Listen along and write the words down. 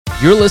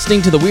You're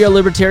listening to the We Are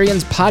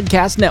Libertarians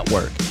Podcast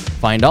Network.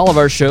 Find all of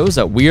our shows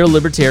at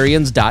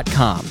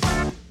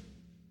wearelibertarians.com.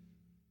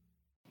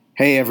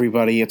 Hey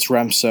everybody, it's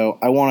Remso.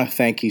 I want to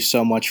thank you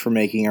so much for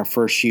making our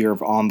first year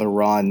of On the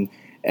Run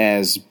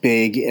as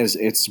big as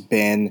it's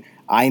been.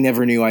 I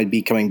never knew I'd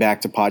be coming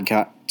back to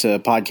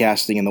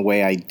podcasting in the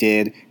way I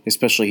did,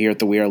 especially here at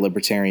the We Are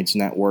Libertarians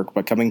Network,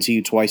 but coming to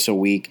you twice a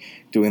week,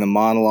 doing the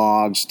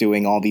monologues,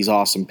 doing all these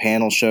awesome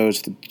panel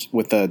shows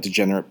with the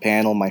Degenerate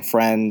Panel, my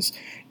friends,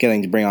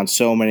 getting to bring on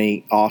so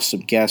many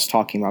awesome guests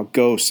talking about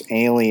ghosts,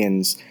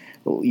 aliens,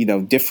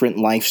 different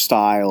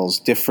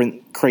lifestyles,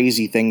 different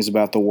crazy things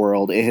about the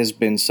world. It has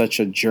been such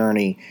a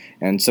journey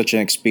and such an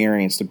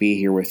experience to be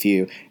here with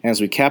you. And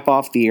as we cap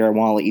off the year, I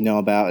want to let you know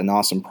about an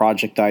awesome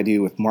project I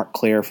do with Mark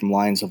Claire from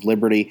Lions of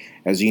Liberty.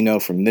 As you know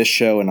from this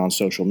show and on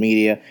social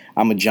media,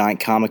 I'm a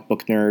giant comic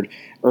book nerd.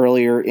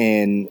 Earlier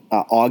in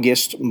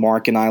August,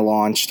 Mark and I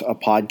launched a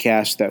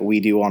podcast that we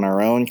do on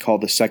our own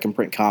called the Second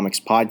Print Comics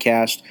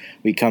Podcast.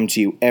 We come to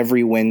you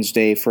every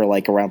Wednesday for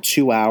around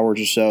 2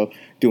 hours or so,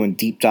 doing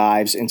deep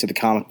dives into the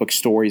comic book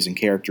stories and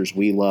characters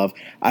we love.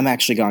 I'm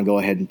actually going to go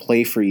ahead and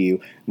play for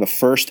you the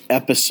first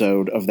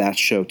episode of that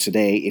show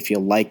today. If you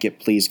like it,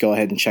 please go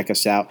ahead and check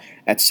us out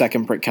at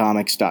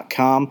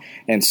secondprintcomics.com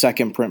and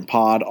Second Print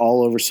Pod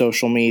all over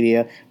social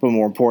media, but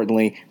more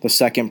importantly, the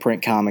Second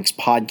Print Comics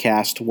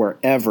Podcast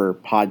wherever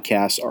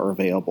podcasts are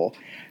available.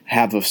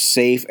 Have a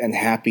safe and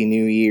happy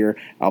new year.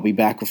 I'll be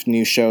back with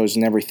new shows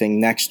and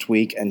everything next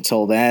week.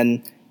 Until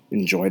then,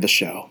 enjoy the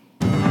show.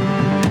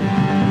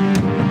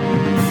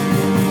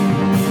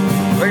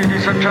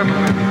 Ladies and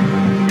gentlemen,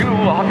 you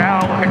are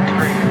now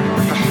entering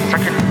the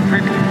Second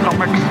Print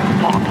Comics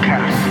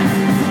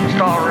Podcast,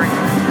 starring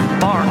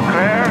Mark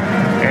Claire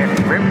and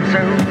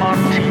Remso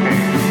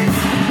Martinez.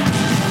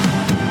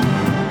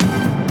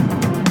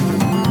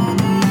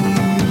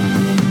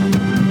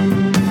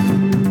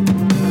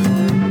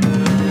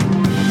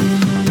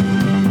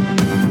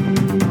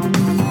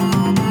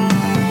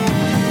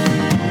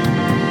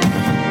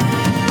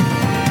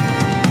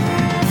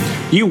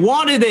 You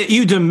wanted it,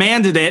 you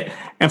demanded it.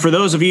 And for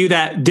those of you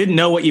that didn't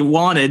know what you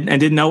wanted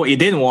and didn't know what you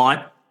didn't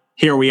want,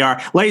 here we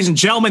are. Ladies and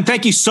gentlemen,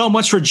 thank you so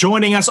much for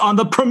joining us on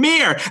the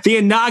premiere, the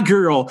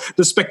inaugural,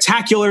 the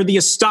spectacular, the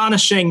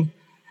astonishing,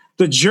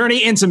 the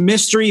journey into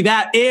mystery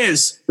that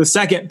is the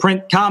Second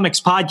Print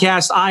Comics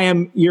Podcast. I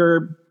am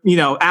your,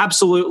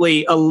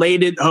 absolutely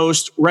elated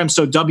host,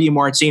 Remso W.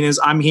 Martinez.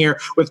 I'm here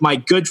with my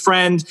good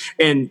friend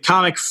in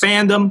comic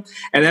fandom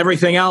and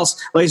everything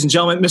else. Ladies and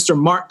gentlemen, Mr.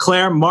 Mark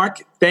Claire. Mark,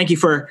 thank you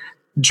for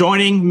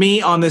joining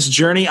me on this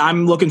journey.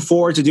 I'm looking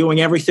forward to doing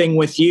everything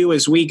with you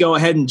as we go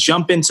ahead and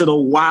jump into the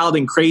wild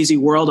and crazy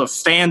world of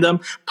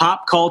fandom,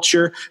 pop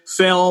culture,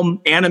 film,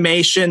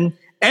 animation,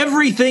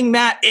 everything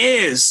that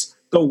is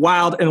the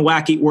wild and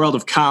wacky world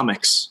of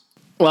comics.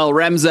 Well,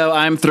 Remso,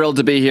 I'm thrilled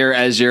to be here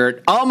as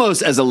your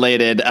almost as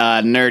elated,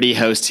 nerdy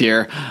host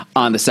here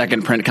on the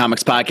Second Print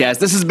Comics Podcast.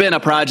 This has been a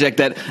project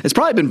that has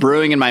probably been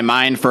brewing in my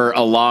mind for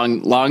a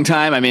long, long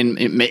time. I mean,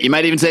 you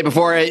might even say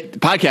before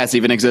podcasts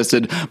even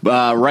existed,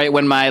 right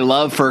when my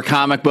love for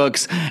comic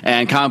books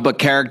and comic book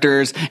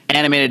characters,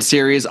 animated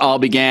series all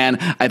began.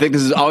 I think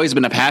this has always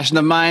been a passion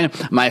of mine.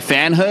 My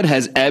fanhood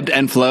has ebbed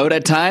and flowed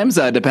at times,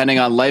 depending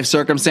on life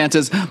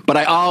circumstances, but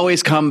I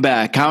always come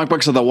back. Comic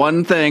books are the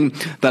one thing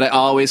that I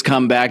always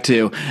come back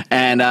to.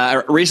 And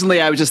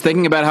recently I was just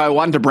thinking about how I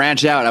wanted to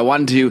branch out. I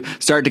wanted to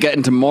start to get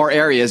into more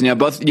areas.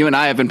 Both you and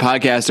I have been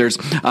podcasters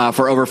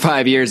for over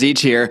 5 years each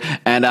here.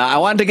 And I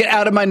wanted to get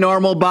out of my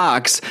normal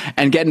box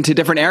and get into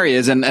different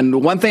areas.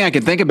 And one thing I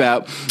could think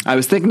about, I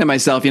was thinking to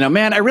myself,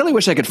 man, I really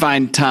wish I could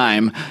find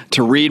time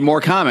to read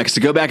more comics, to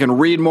go back and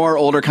read more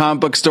older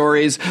comic book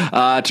stories,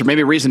 to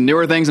maybe read some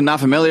newer things I'm not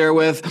familiar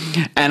with.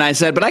 And I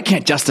said, but I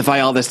can't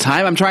justify all this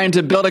time. I'm trying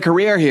to build a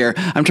career here.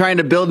 I'm trying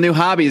to build new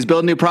hobbies,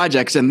 build new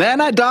projects. And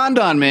then it dawned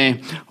on me,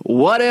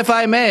 what if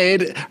I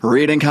made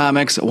reading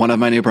comics one of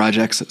my new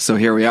projects? So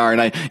here we are.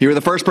 And you were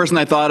the first person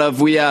I thought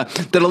of. We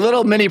did a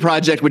little mini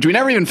project, which we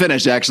never even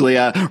finished, actually,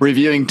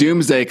 reviewing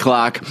Doomsday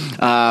Clock,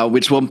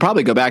 which we'll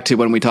probably go back to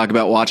when we talk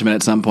about Watchmen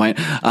at some point.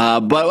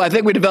 But I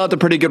think we developed a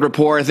pretty good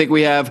rapport. I think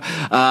we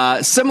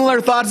have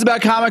similar thoughts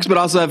about comics, but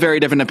also have very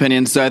different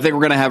opinions. So I think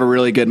we're going to have a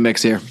really good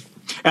mix here.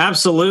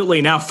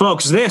 Absolutely. Now,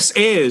 folks, this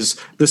is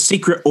the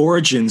Secret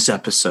Origins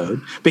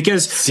episode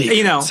because,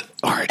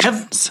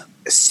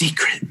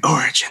 Secret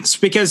Origins,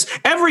 because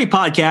every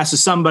podcast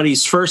is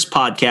somebody's first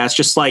podcast,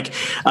 just like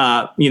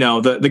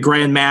the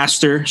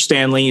Grandmaster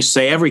Stan Lee used to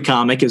say every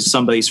comic is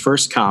somebody's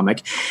first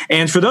comic.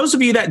 And for those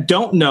of you that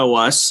don't know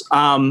us,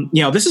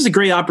 this is a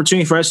great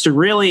opportunity for us to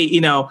really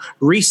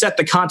reset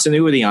the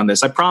continuity on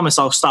this. I promise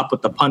I'll stop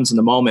with the puns in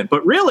a moment,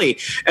 but really,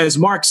 as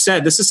Mark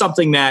said, this is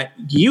something that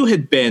you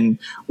had been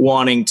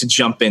wanting to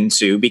jump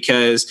into,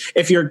 because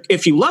if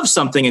you love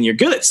something and you're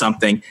good at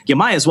something, you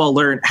might as well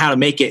learn how to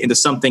make it into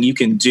something you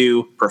can do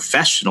do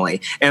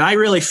professionally. And I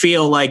really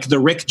feel like the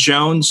Rick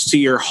Jones to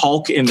your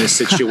Hulk in this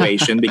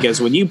situation,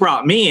 because when you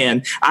brought me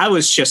in, I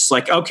was just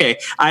like, okay,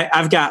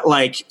 I've got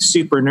like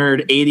super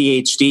nerd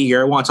ADHD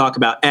here. I want to talk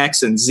about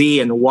X and Z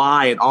and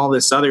Y and all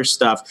this other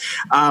stuff.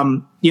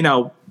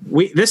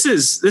 This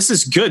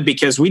is good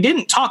because we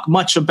didn't talk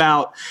much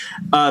about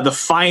the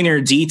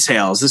finer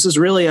details. This is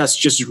really us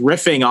just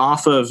riffing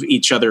off of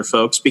each other,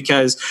 folks,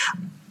 because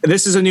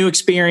this is a new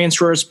experience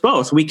for us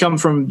both. We come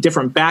from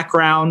different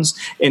backgrounds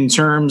in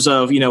terms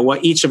of,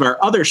 what each of our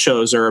other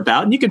shows are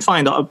about. And you can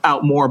find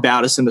out more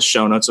about us in the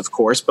show notes, of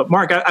course. But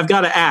Mark, I've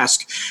got to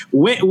ask,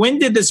 when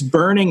did this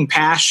burning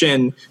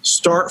passion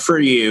start for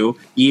you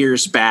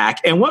years back?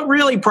 And what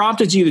really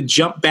prompted you to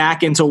jump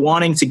back into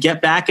wanting to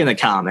get back into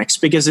comics?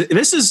 Because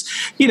this is,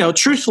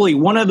 truthfully,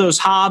 one of those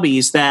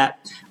hobbies that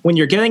when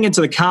you're getting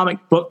into the comic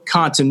book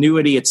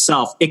continuity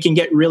itself, it can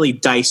get really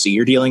dicey.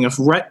 You're dealing with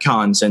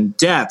retcons and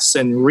deaths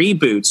and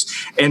reboots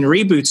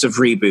of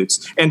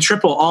reboots and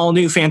triple all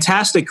new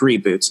fantastic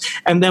reboots.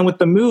 And then with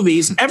the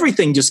movies,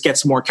 everything just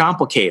gets more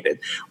complicated.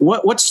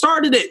 What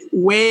started it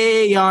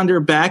way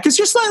yonder back, because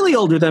you're slightly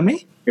older than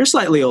me. Just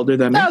a little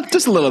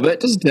bit,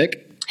 just a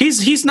tick.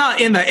 He's not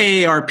in the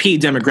AARP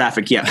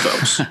demographic yet,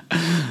 folks.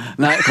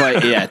 Not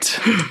quite yet.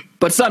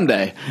 But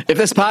someday, if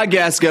this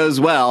podcast goes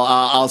well,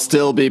 I'll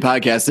still be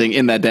podcasting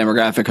in that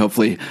demographic,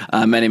 hopefully,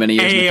 many, many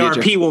years in the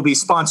future. AARP will be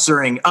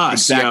Sponsoring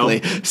us,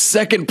 exactly. Yo.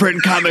 Second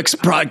Print Comics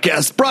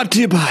podcast brought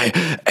to you by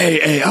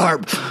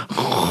AARP.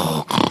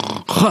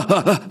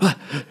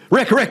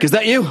 Rick, is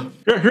that you?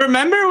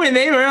 Remember when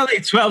they were only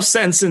 12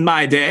 cents in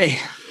my day?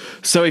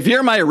 So if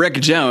you're my Rick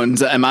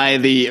Jones,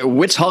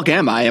 which Hulk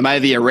am I? Am I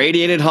the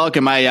irradiated Hulk?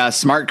 Am I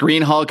smart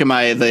green Hulk? Am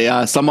I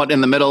the somewhat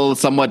in the middle,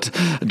 somewhat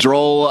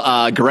droll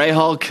gray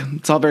Hulk?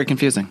 It's all very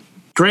confusing.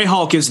 Gray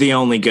Hulk is the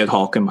only good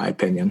Hulk, in my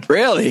opinion.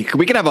 Really?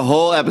 We could have a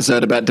whole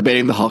episode about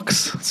debating the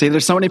Hulks. See,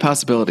 there's so many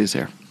possibilities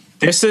here.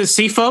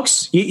 See,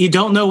 folks, you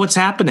don't know what's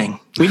happening.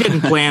 We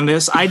didn't plan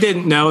this. I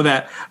didn't know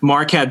that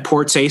Mark had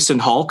poor taste in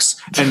Hulks,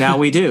 and now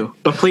we do.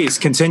 But please,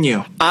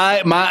 continue.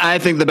 I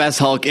think the best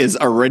Hulk is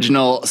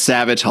original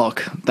Savage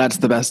Hulk. That's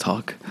the best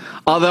Hulk.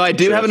 Although I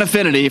do have an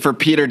affinity for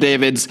Peter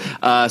David's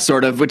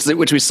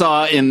which we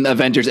saw in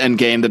Avengers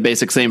Endgame, the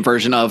basic same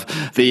version of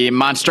the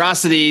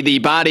monstrosity, the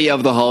body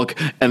of the Hulk,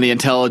 and the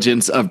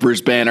intelligence of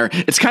Bruce Banner.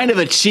 It's kind of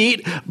a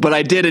cheat, but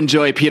I did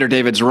enjoy Peter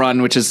David's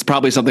run, which is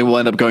probably something we'll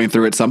end up going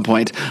through at some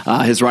point,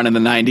 his run in the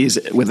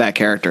 90s with that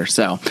character.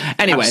 So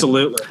anyway,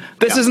 absolutely.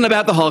 This isn't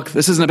about the Hulk.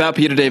 This isn't about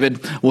Peter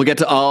David. We'll get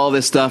to all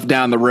this stuff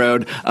down the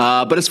road.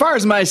 But as far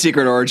as my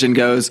secret origin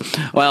goes,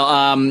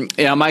 well,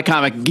 my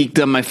comic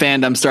geekdom, my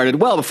fandom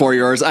started well before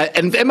yours.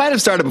 And it might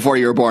have started before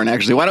you were born,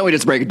 actually. Why don't we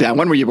just break it down?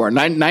 When were you born?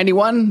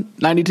 91?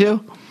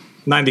 92?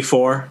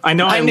 94. I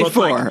know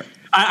 94.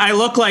 I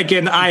look like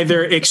an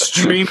either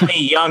extremely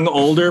young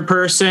older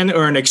person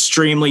or an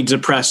extremely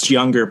depressed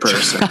younger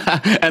person.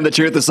 And the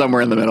truth is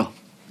somewhere in the middle.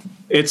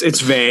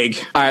 It's vague.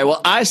 All right.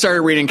 Well, I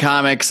started reading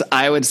comics,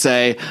 I would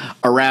say,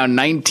 around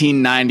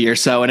 1990 or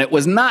so, and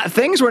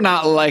things were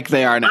not like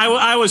they are now.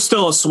 I was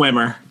still a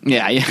swimmer.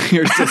 Yeah,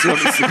 you're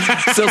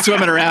still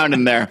swimming around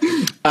in there.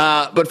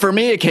 But for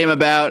me, it came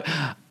about.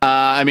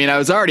 I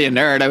was already a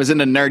nerd. I was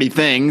into nerdy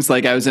things.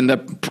 Like I was into,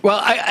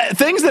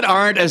 things that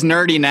aren't as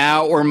nerdy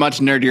now or much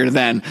nerdier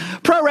then.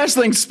 Pro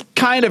wrestling's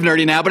kind of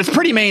nerdy now, but it's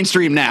pretty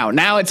mainstream now.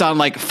 Now it's on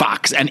like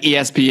Fox and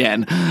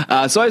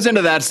ESPN. So I was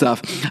into that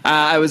stuff.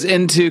 I was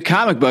into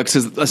comic books.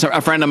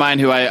 A friend of mine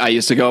who I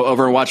used to go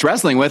over and watch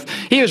wrestling with,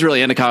 he was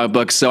really into comic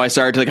books. So I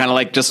started to kind of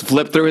like just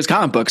flip through his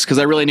comic books because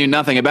I really knew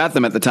nothing about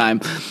them at the time.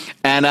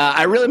 And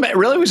I really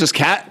was just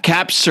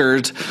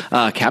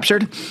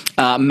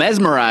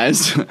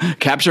mesmerized.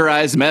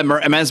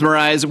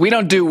 We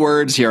don't do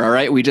words here, all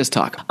right? We just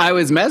talk. I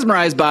was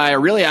mesmerized by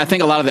I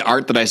think a lot of the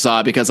art that I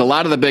saw, because a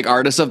lot of the big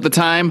artists of the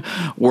time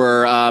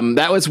were,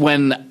 that was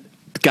when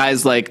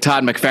guys like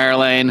Todd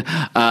McFarlane,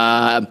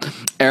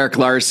 Eric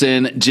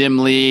Larson, Jim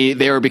Lee,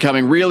 they were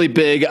becoming really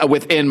big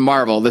within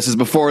Marvel. This is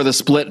before the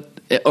split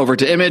over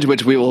to Image,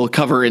 which we will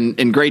cover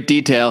in great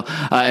detail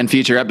in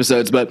future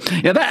episodes. But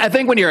I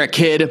think when you're a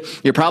kid,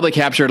 you're probably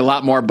captured a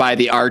lot more by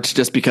the art,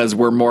 just because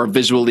we're more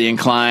visually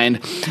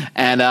inclined.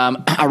 And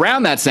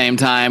around that same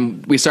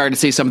time, we started to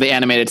see some of the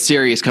animated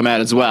series come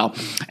out as well.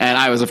 And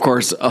I was, of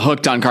course,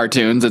 hooked on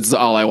cartoons. It's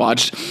all I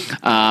watched.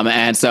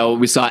 And so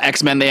we saw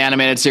X-Men, the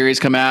animated series,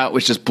 come out,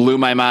 which just blew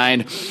my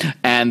mind.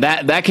 And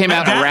that came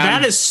out around.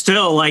 That is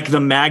still like the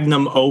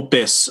magnum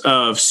opus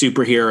of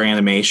superhero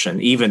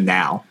animation, even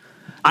now.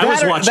 I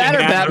was watching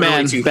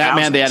Batman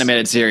the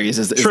animated series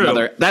is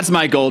another. That's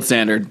my gold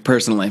standard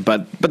personally,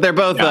 but they're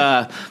both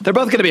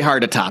going to be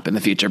hard to top in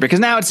the future,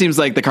 because now it seems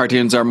like the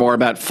cartoons are more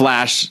about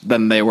flash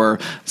than they were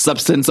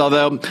substance.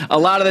 Although a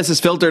lot of this is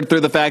filtered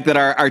through the fact that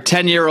our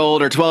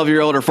 10-year-old or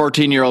 12-year-old or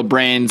 14-year-old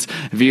brains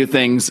view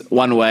things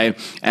one way,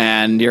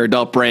 and your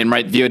adult brain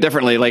might view it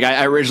differently. Like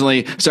I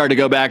originally started to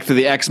go back through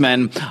the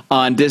X-Men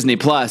on Disney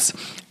Plus,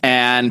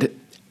 and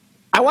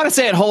I want to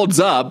say it holds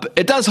up.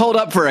 It does hold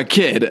up for a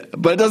kid,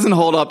 but it doesn't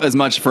hold up as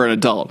much for an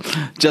adult.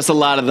 Just a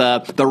lot of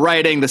the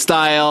writing, the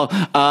style,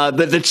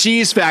 the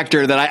cheese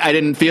factor that I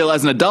didn't feel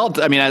as an adult.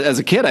 I mean, as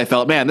a kid, I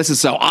felt, man, this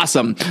is so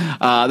awesome.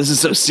 This is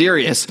so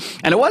serious.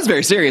 And it was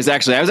very serious,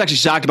 actually. I was actually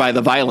shocked by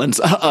the violence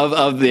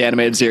of the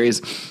animated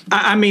series.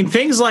 I mean,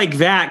 things like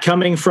that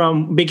coming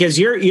from, because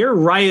you're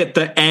right at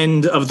the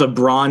end of the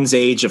Bronze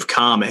Age of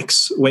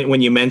comics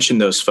when you mention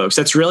those folks.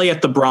 That's really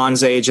at the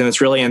Bronze Age, and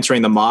it's really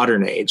entering the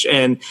modern age.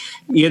 And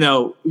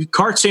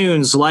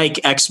cartoons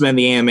like X-Men,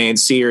 the animated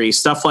series,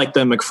 stuff like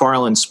the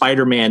McFarlane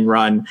Spider-Man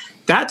run,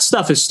 that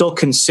stuff is still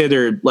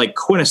considered like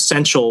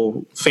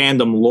quintessential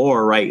fandom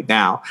lore right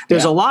now.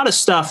 There's a lot of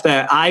stuff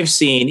that I've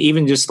seen,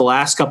 even just the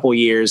last couple of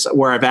years,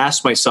 where I've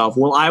asked myself,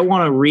 will I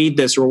want to read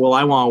this or will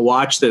I want to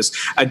watch this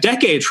a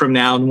decade from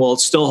now, and will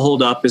it still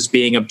hold up as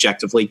being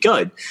objectively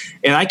good?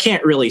 And I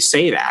can't really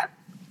say that.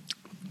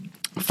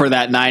 For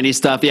that 90s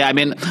stuff, yeah, I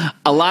mean,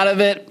 a lot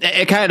of it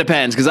kind of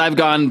depends, because I've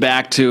gone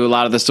back to a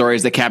lot of the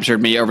stories that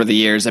captured me over the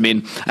years. I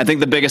mean, I think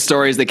the biggest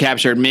stories that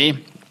captured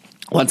me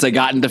once I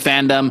got into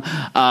fandom,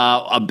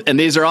 and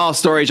these are all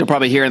stories you'll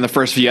probably hear in the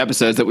first few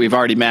episodes that we've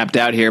already mapped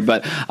out here,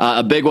 but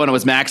a big one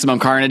was Maximum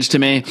Carnage to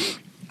me,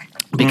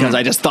 because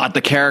I just thought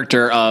the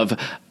character of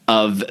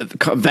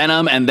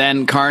Venom and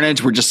then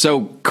Carnage were just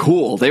so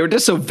cool. They were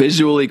just so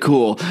visually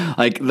cool.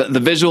 Like the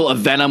visual of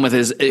Venom with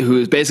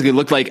who basically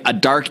looked like a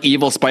dark,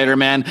 evil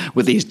Spider-Man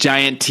with these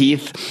giant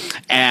teeth.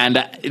 And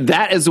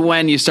that is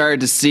when you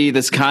started to see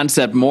this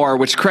concept more,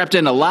 which crept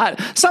in a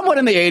lot, somewhat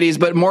in the 80s,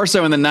 but more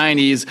so in the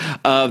 90s,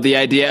 of the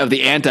idea of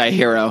the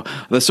anti-hero,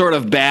 the sort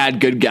of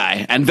bad good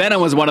guy. And Venom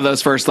was one of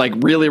those first, like,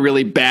 really,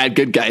 really bad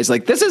good guys.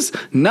 Like, this is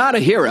not a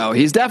hero.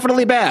 He's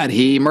definitely bad.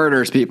 He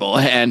murders people,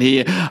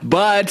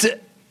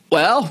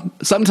 well,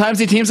 sometimes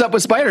he teams up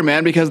with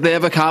Spider-Man because they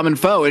have a common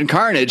foe in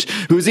Carnage,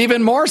 who's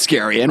even more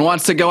scary and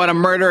wants to go on a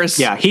murderous...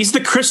 Yeah, he's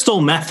the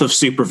crystal meth of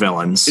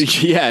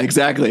supervillains. Yeah,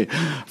 exactly.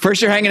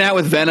 First you're hanging out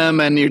with Venom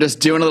and you're just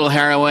doing a little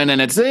heroin,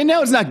 and it's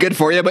not good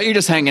for you, but you're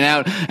just hanging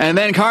out. And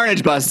then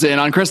Carnage busts in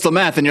on crystal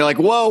meth and you're like,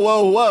 whoa,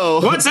 whoa,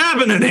 whoa. What's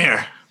happening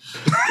here?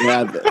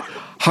 Yeah.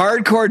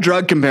 Hardcore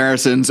drug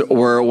comparisons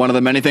were one of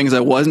the many things I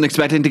wasn't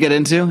expecting to get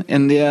into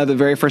in the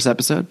very first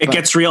episode. It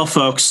gets real,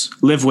 folks.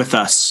 Live with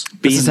us.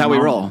 This is how we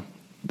roll.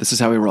 This is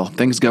how we roll.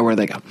 Things go where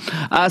they go.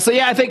 So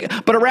yeah, I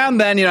think, but around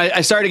then,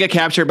 I started to get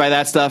captured by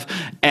that stuff.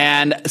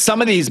 And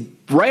some of these,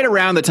 right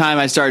around the time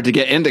I started to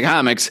get into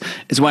comics,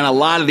 is when a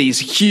lot of these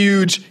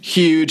huge,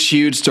 huge,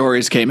 huge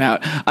stories came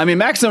out. I mean,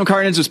 Maximum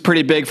Carnage was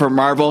pretty big for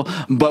Marvel,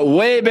 but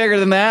way bigger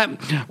than that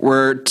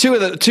were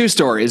two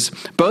stories,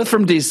 both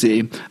from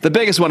DC. The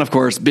biggest one, of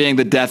course, being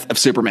the death of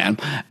Superman.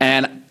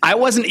 And I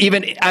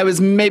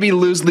was maybe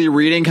loosely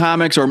reading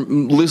comics or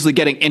loosely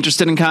getting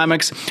interested in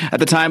comics at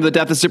the time of the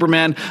death of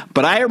Superman,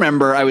 but I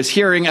remember I was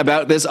hearing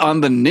about this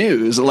on the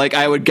news. Like,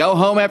 I would go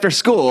home after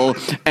school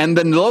and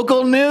the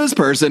local news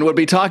person would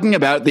be talking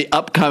about the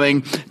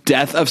upcoming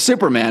death of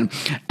Superman.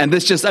 And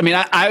this just,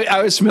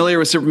 I was familiar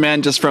with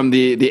Superman just from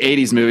the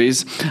 80s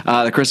movies,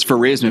 the Christopher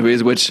Reeves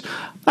movies, which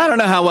I don't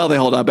know how well they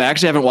hold up. I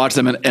actually haven't watched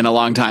them in a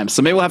long time,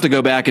 so maybe we'll have to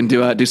go back and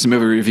do some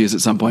movie reviews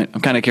at some point. I'm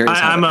kind of curious.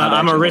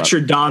 I'm a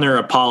Richard Donner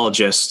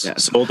apologist,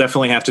 so we'll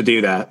definitely have to do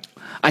that.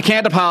 I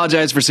can't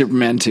apologize for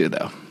Superman 2,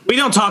 though. We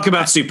don't talk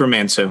about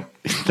Superman 2.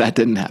 That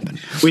didn't happen.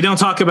 We don't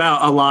talk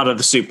about a lot of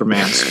the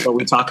Supermans, but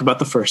we talk about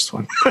the first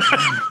one.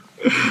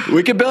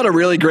 We could build a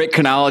really great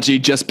chronology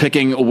just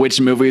picking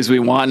which movies we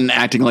want and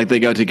acting like they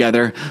go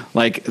together,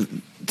 like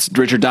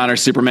Richard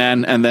Donner's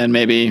Superman, and then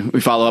maybe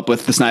we follow up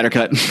with the Snyder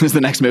Cut is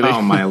the next movie.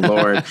 Oh my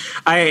Lord.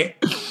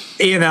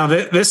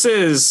 This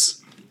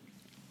is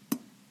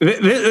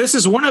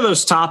one of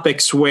those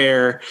topics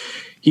where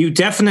you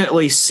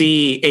definitely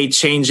see a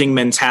changing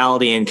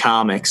mentality in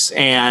comics.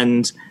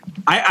 And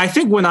I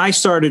think when I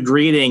started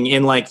reading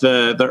in like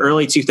the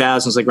early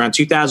 2000s, like around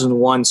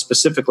 2001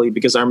 specifically,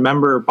 because I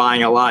remember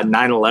buying a lot of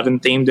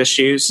 9/11 themed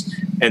issues.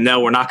 And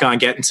no, we're not going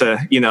to get into,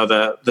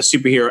 the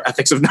superhero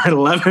ethics of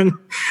 9/11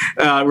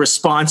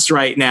 response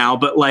right now.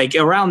 But like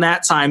around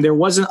that time, there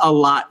wasn't a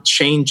lot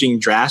changing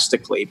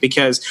drastically,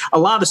 because a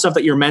lot of the stuff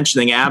that you're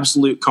mentioning,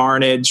 Absolute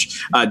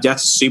Carnage, Death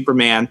of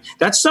Superman,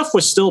 that stuff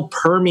was still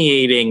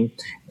permeating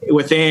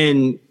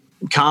within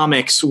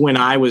comics when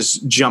I was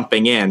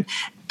jumping in.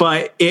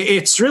 But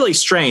it's really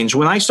strange.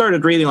 When I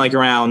started reading like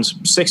around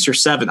 6 or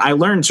 7, I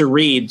learned to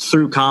read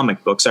through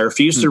comic books. I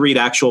refused to read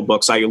actual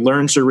books. I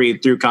learned to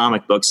read through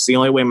comic books. It's the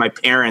only way my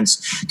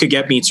parents could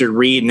get me to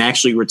read and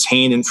actually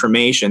retain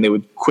information. They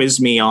would quiz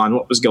me on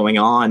what was going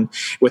on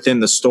within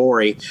the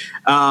story.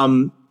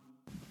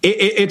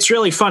 It's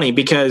really funny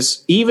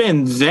because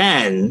even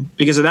then,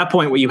 because at that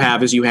point what you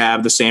have is you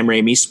have the Sam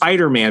Raimi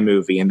Spider-Man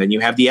movie, and then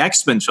you have the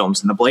X-Men films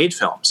and the Blade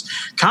films.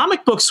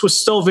 Comic books was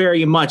still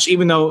very much,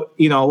 even though,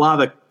 a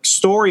lot of the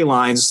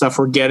storylines and stuff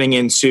were getting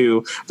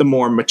into the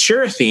more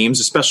mature themes,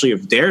 especially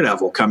of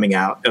Daredevil coming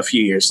out a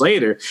few years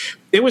later,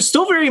 it was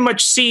still very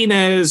much seen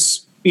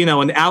as,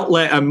 an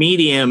outlet, a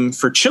medium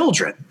for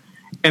children.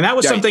 And that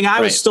was Right, something I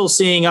was right. still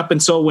seeing up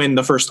until when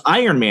the first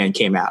Iron Man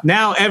came out.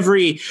 Now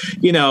everyone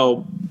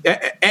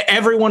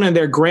and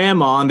their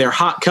grandma and their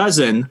hot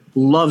cousin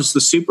loves the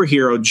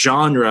superhero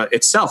genre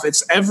itself.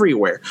 It's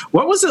everywhere.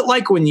 What was it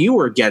like when you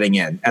were getting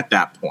in at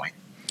that point?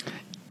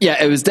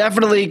 Yeah, it was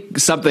definitely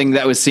something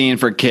that was seen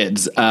for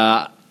kids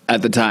at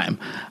the time.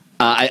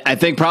 I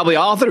think probably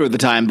all through the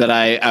time that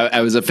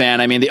I was a fan.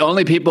 I mean, the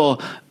only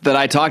people that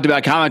I talked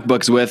about comic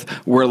books with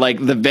were like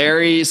the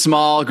very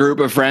small group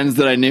of friends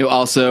that I knew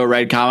also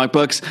read comic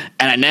books,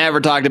 and I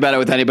never talked about it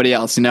with anybody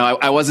else. You know,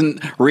 I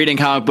wasn't reading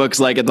comic books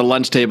like at the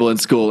lunch table in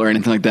school or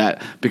anything like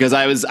that because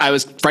I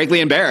was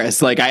frankly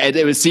embarrassed. Like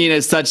it was seen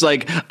as such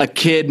like a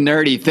kid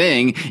nerdy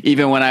thing,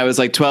 even when I was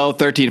like 12,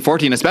 13,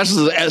 14,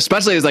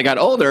 especially as I got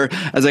older,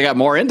 as I got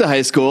more into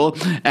high school,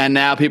 and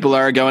now people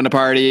are going to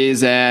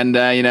parties and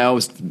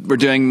we're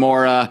doing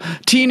more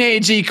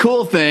teenagey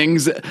cool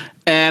things.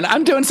 And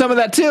I'm doing some of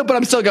that too, but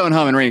I'm still going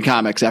home and reading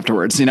comics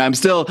afterwards. You know, I'm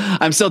still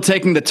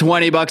taking the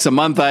 $20 a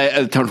month,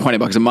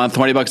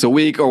 $20 a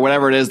week, or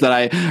whatever it is that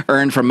I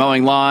earned from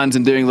mowing lawns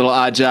and doing little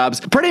odd jobs.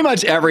 Pretty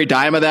much every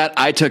dime of that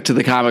I took to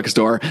the comic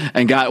store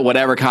and got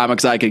whatever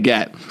comics I could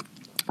get.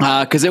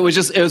 Because it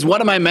was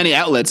one of my many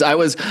outlets. I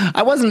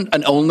wasn't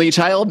an only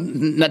child,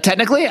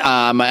 technically.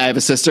 I have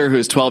a sister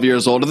who's 12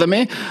 years older than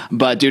me,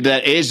 but due to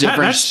that age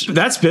difference,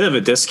 that's a bit of a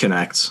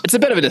disconnect. It's a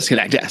bit of a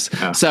disconnect, yes.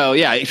 Yeah.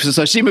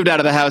 So she moved out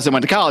of the house and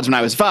went to college when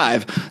I was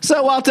 5.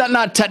 So while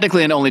not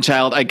technically an only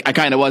child, I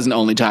kind of was an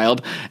only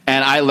child,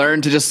 and I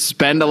learned to just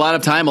spend a lot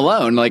of time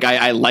alone. Like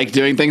I like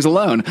doing things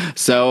alone.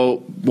 So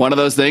one of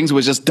those things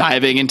was just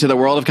diving into the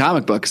world of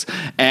comic books,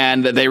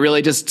 and they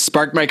really just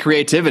sparked my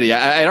creativity.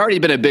 I'd already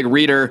been a big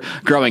reader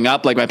growing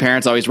up. Like my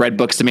parents always read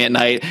books to me at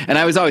night, and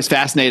I was always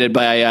fascinated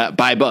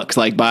by books,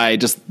 like by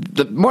just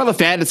more of the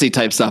fantasy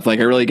type stuff. Like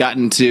I really got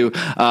into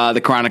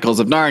the Chronicles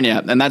of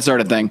Narnia and that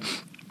sort of thing.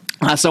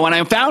 So when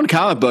I found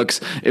comic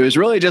books, it was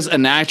really just a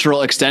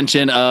natural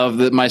extension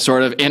of my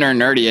sort of inner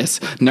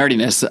nerdiness.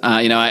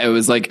 It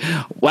was like,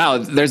 wow,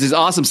 there's these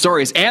awesome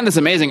stories and this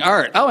amazing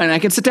art. Oh, and I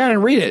can sit down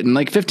and read it in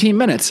like 15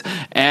 minutes.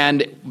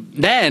 And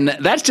then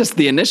that's just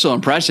the initial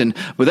impression.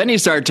 But then you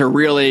start to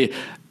really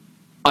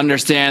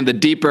understand the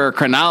deeper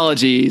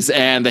chronologies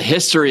and the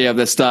history of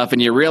this stuff, and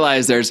you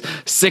realize there's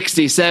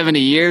 60, 70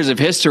 years of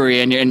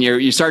history, and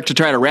you start to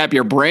try to wrap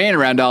your brain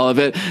around all of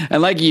it. And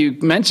like you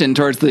mentioned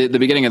towards the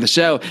beginning of the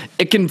show,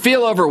 it can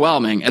feel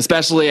overwhelming,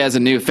 especially as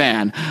a new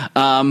fan.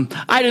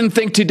 I didn't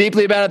think too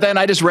deeply about it then.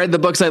 I just read the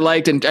books I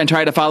liked and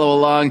tried to follow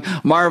along.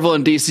 Marvel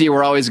and DC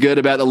were always good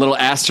about the little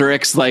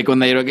asterisks, like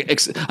when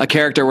a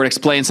character would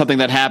explain something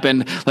that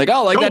happened, like,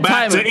 oh, like Go that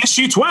back time to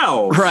issue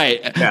 12.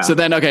 Right. Yeah. So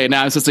then, okay,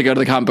 now I'm supposed to go to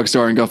the comic book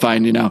store and go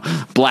find,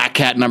 Black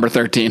Cat number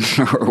 13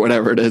 or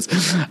whatever it is.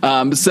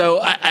 So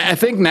I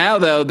think now,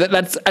 though,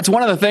 that's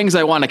one of the things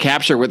I want to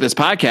capture with this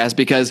podcast,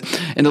 because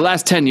in the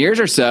last 10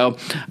 years or so,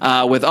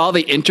 with all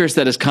the interest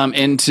that has come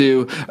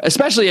into,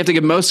 especially you have to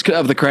give most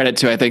of the credit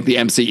to, I think, the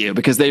MCU,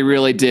 because they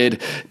really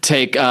did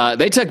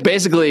they took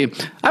basically,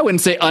 I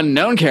wouldn't say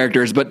unknown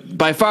characters, but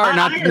by far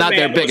not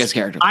their biggest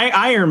character.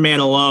 Iron Man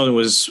alone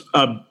was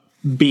a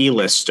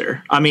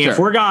B-lister. I mean,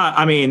 Sure.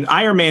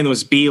 Iron Man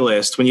was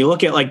B-list. When you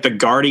look at like the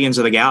Guardians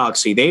of the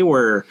Galaxy,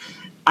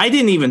 I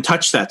didn't even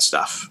touch that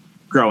stuff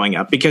growing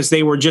up because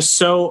they were just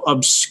so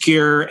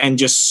obscure and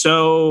just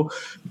so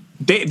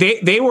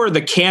they were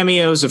the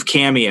cameos of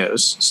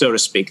cameos, so to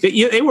speak.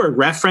 They were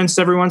referenced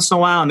every once in a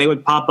while and they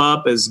would pop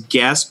up as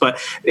guests, but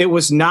it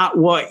was not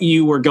what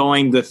you were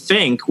going to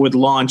think would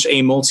launch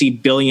a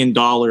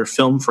multi-billion-dollar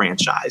film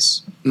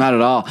franchise. Not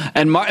at all.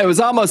 And it was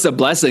almost a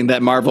blessing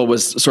that Marvel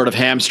was sort of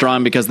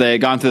hamstrung because they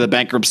had gone through the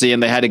bankruptcy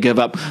and they had to give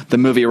up the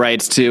movie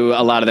rights to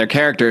a lot of their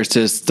characters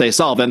to stay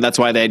solvent. That's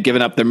why they had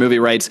given up their movie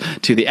rights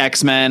to the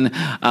X-Men.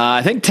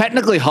 I think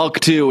technically Hulk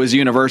 2 was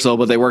Universal,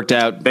 but they worked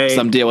out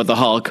some deal with the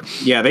Hulk.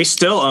 Yeah, they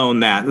still own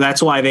that.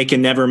 That's why they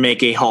can never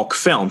make a Hulk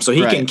film. So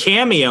he can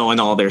cameo in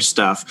all their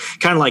stuff,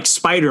 kind of like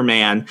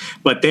Spider-Man,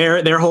 but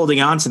they're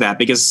holding on to that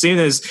because as soon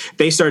as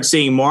they start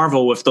seeing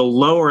Marvel with the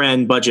lower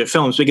end budget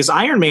films, because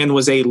Iron Man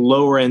was a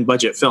lower end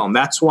budget film.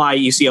 That's why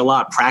you see a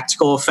lot of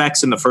practical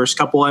effects in the first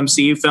couple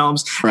MCU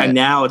films, and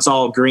now it's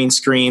all green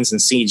screens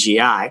and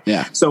CGI.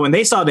 Yeah. So when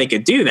they saw they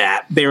could do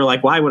that, they were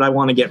like, why would I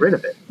want to get rid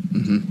of it?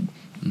 Mm-hmm.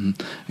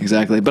 Mm-hmm.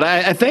 Exactly. But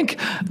I think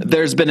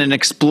there's been an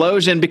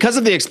explosion because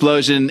of the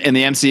explosion in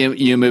the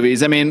MCU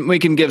movies. I mean, we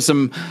can give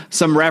some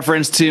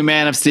reference to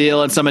Man of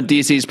Steel and some of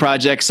DC's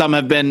projects. Some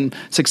have been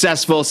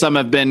successful. Some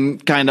have been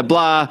kind of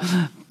blah.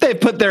 They've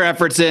put their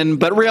efforts in,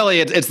 but really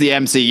it's the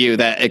MCU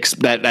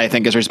that I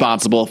think is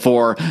responsible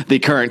for the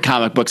current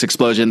comic books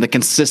explosion, the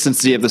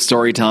consistency of the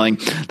storytelling,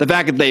 the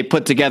fact that they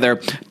put together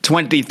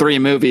 23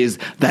 movies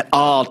that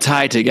all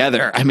tie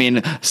together. I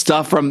mean,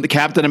 stuff from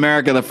Captain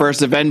America, the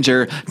First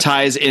Avenger,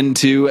 ties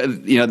into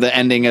the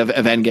ending of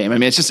Endgame. I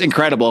mean, it's just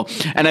incredible.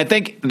 And I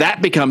think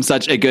that becomes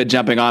such a good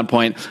jumping on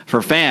point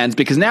for fans,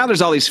 because now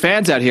there's all these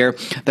fans out here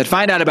that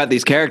find out about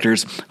these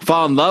characters,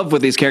 fall in love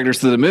with these characters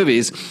through the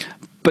movies,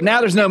 But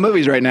now there's no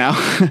movies right now.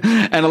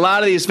 And a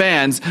lot of these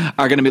fans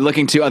are going to be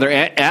looking to other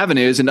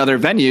avenues and other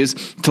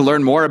venues to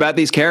learn more about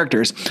these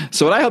characters.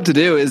 So what I hope to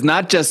do is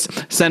not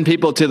just send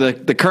people to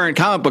the current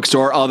comic book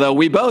store, although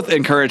we both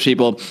encourage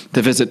people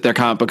to visit their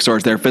comic book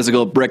stores, their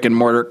physical brick and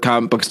mortar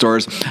comic book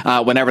stores,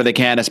 whenever they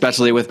can,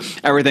 especially with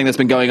everything that's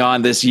been going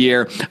on this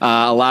year.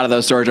 A lot of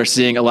those stores are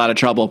seeing a lot of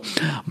trouble.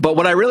 But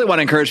what I really want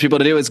to encourage people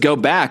to do is go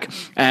back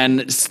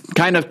and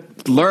kind of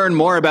learn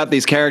more about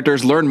these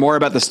characters, learn more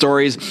about the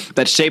stories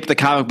that shaped the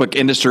comic book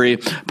industry,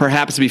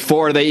 perhaps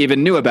before they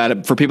even knew about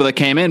it, for people that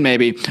came in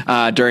maybe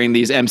during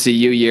these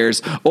MCU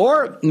years,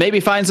 or maybe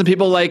find some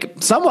people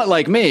somewhat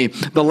like me,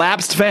 the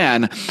lapsed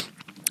fan.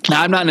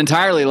 Now, I'm not an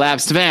entirely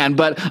lapsed fan,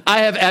 but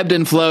I have ebbed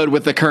and flowed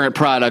with the current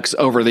products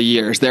over the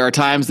years. There are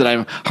times that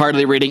I'm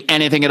hardly reading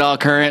anything at all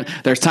current.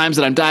 There's times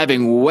that I'm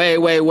diving way,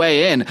 way,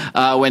 way in.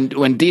 When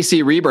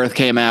DC Rebirth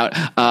came out,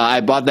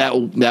 I bought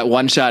that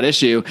one-shot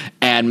issue,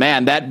 and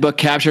man, that book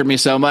captured me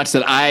so much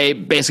that I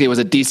basically was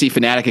a DC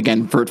fanatic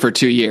again for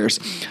 2 years.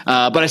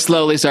 But I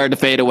slowly started to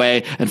fade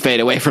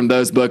away from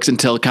those books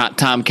until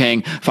Tom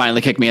King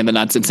finally kicked me in the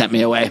nuts and sent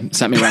me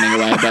running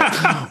away.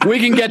 But we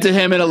can get to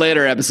him in a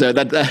later episode.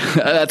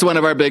 That's one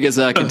of our biggest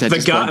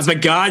contentious points. The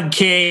God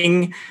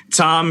King,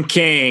 Tom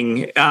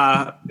King.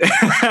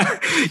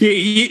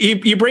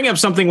 You bring up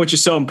something which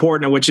is so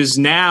important, which is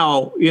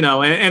now,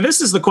 and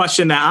this is the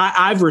question that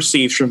I've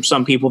received from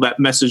some people that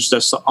messaged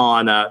us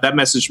that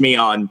messaged me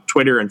on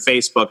Twitter and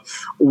Facebook.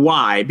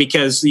 Why?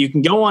 Because you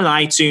can go on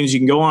iTunes, you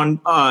can go on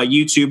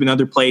YouTube and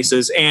other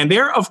places, and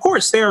there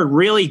are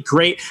really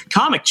great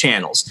comic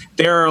channels.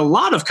 There are a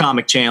lot of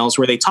comic channels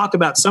where they talk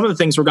about some of the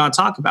things we're going to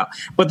talk about.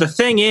 But the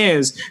thing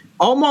is,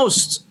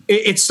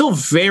 it's still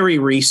very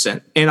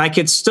recent, and I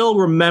could still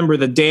remember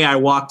the day I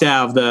walked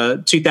out of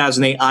the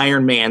 2008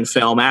 Iron Man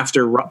film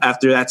after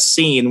that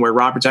scene where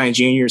Robert Downey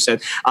Jr.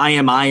 said, "I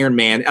am Iron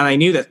Man," and I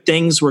knew that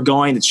things were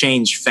going to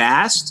change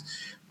fast,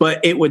 but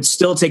it would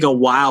still take a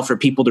while for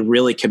people to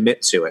really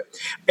commit to it.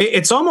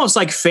 It's almost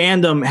like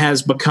fandom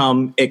has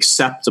become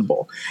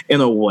acceptable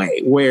in a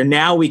way where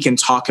now we can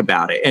talk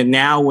about it. And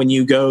now when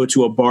you go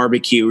to a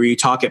barbecue or you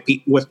talk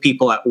with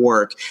people at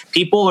work,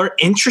 people are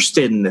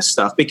interested in this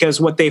stuff because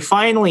what they've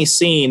finally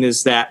seen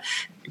is that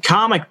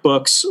comic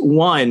books,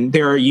 one,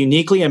 they're a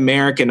uniquely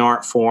American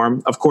art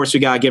form. Of course, we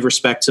got to give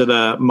respect to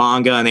the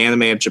manga and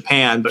anime of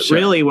Japan. But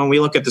really, when we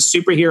look at the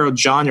superhero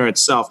genre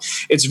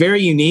itself, it's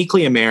very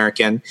uniquely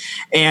American.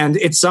 And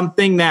it's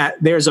something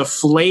that there's a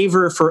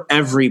flavor for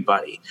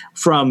everybody,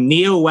 from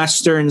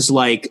neo-Westerns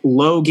like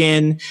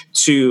Logan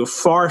to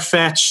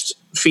far-fetched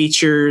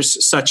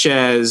features such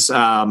as,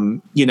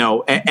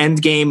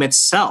 Endgame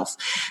itself.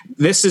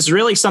 This is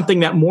really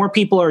something that more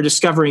people are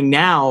discovering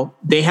now.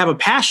 They have a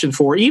passion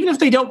for, even if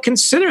they don't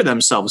consider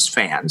themselves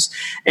fans.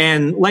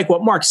 And like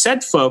what Mark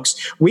said, folks,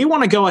 we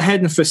want to go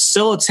ahead and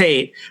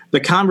facilitate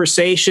the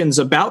conversations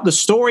about the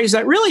stories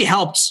that really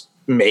helped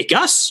make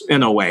us,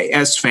 in a way,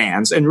 as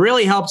fans, and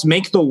really helped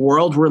make the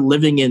world we're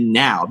living in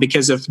now.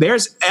 Because if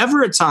there's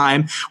ever a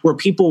time where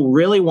people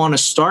really want to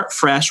start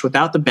fresh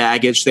without the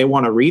baggage, they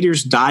want a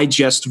Reader's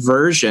Digest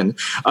version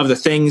of the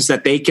things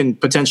that they can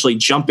potentially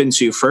jump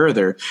into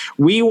further,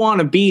 we want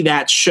to be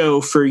that show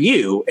for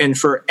you and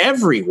for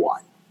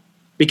everyone.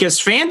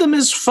 Because fandom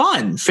is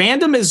fun.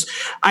 Fandom is,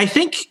 I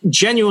think,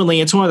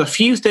 genuinely, it's one of the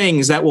few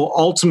things that will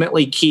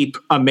ultimately keep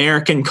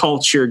American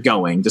culture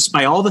going.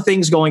 Despite all the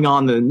things going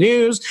on in the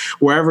news,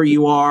 wherever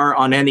you are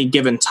on any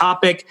given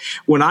topic,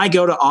 when I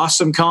go to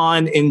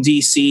AwesomeCon in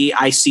DC,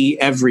 I see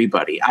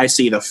everybody. I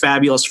see the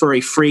Fabulous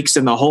Furry Freaks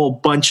and the whole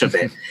bunch of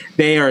it.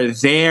 They are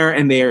there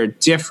and they are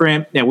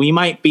different. And we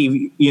might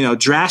be,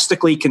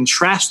 drastically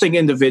contrasting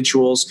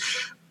individuals,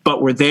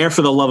 but we're there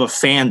for the love of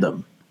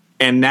fandom.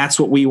 And that's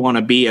what we want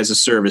to be as a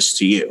service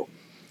to you.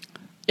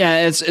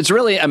 Yeah, it's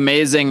really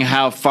amazing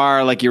how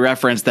far, like you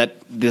referenced, that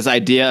this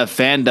idea of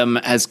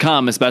fandom has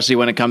come, especially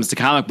when it comes to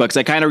comic books.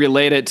 I kind of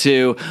relate it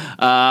to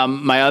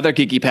my other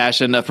geeky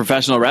passion of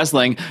professional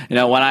wrestling. When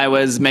I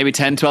was maybe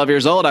 10, 12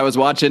 years old, I was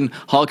watching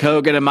Hulk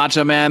Hogan and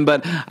Macho Man,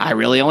 but I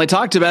really only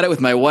talked about it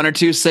with my one or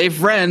two safe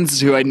friends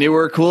who I knew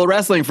were cool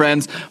wrestling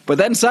friends. But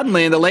then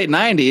suddenly in the late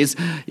 90s,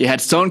 you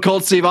had Stone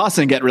Cold Steve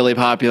Austin get really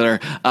popular.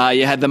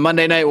 You had the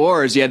Monday Night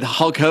Wars. You had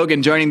Hulk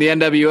Hogan joining the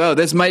NWO.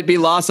 This might be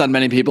lost on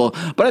many people,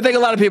 but I think a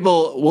lot of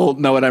people will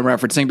know what I'm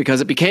referencing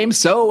because it became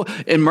so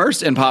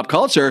immersed in pop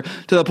culture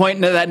to the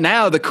point that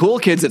now the cool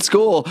kids at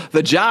school,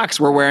 the jocks,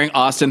 were wearing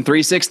Austin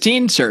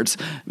 316 shirts.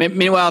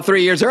 Meanwhile,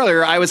 3 years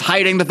earlier, I was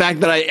hiding the fact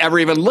that I ever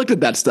even looked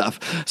at that stuff.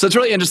 So it's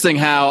really interesting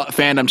how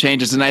fandom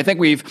changes. And I think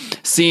we've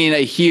seen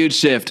a huge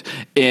shift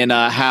in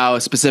how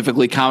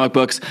specifically comic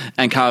books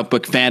and comic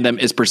book fandom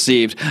is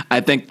perceived.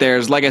 I think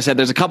there's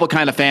a couple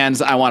kind of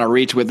fans I want to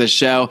reach with this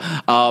show.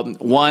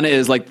 One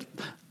is like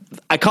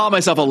I call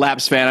myself a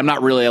Lapsed fan. I'm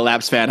not really a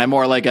Lapsed fan. I'm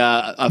more like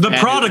a the fan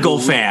prodigal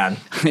fan.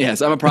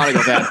 Yes, I'm a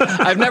prodigal fan.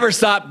 I've never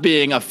stopped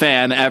being a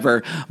fan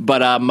ever,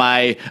 but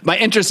my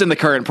interest in the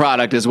current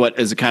product is what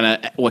kind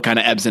of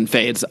ebbs and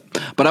fades.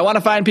 But I want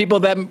to find people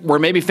that were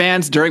maybe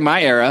fans during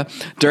my era,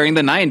 during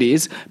the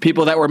 90s,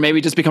 people that were maybe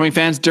just becoming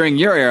fans during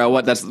your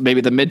era. That's maybe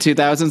the mid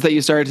 2000s that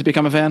you started to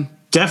become a fan?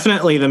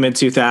 Definitely the mid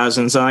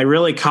 2000s. And I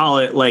really call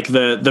it like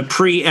the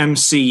pre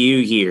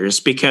MCU years,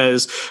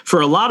 because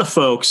for a lot of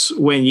folks,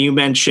 when you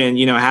mention,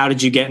 how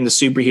did you get into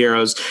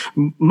superheroes?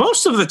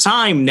 Most of the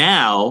time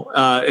now,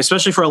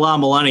 especially for a lot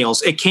of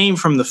millennials, it came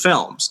from the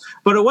films,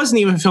 but it wasn't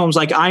even films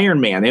like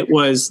Iron Man. It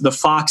was the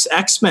Fox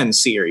X-Men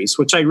series,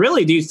 which I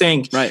really do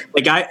think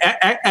like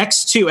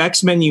X2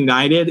 X-Men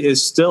United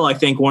is still, I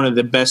think, one of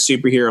the best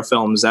superhero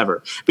films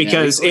ever,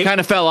 because it kind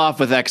of fell off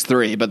with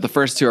X3, but the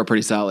first two are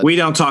pretty solid. We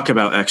don't talk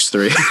about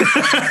X3.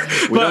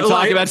 We don't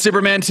talk about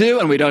Superman 2,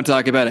 and we don't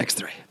talk about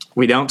X3.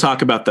 We don't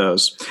talk about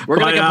those. We're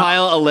going to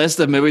compile a list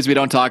of movies we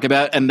don't talk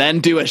about and then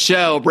do a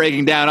show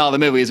breaking down all the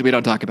movies we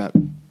don't talk about.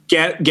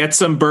 Get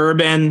some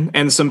bourbon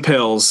and some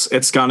pills.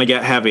 It's going to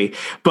get heavy.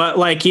 But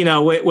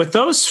with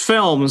those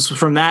films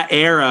from that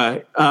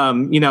era,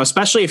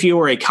 especially if you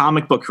were a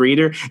comic book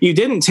reader, you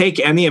didn't take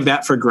any of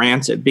that for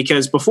granted,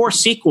 because before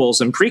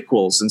sequels and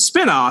prequels and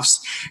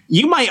spinoffs,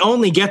 you might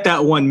only get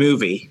that one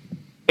movie.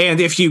 And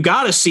if you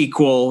got a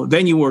sequel,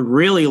 then you were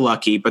really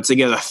lucky. But to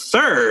get a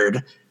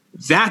third,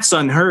 that's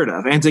unheard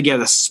of. And to get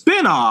a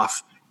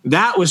spinoff,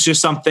 that was just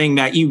something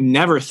that you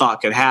never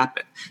thought could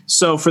happen.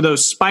 So for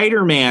those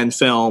Spider-Man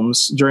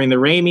films during the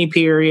Raimi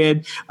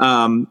period,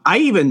 I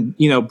even,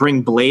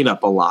 bring Blade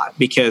up a lot,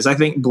 because I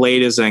think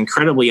Blade is an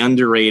incredibly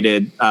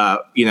underrated,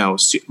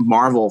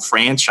 Marvel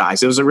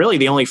franchise. It was really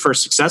the only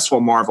first successful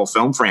Marvel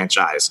film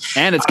franchise.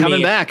 And it's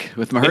coming back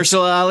with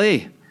Mahershala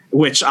Ali.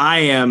 Which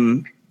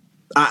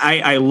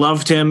I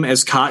loved him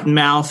as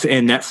Cottonmouth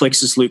in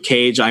Netflix's Luke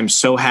Cage. I'm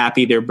so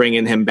happy they're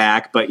bringing him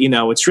back. But,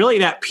 it's really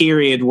that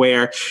period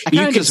where I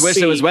kind of just wish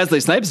it was Wesley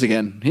Snipes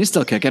again. He's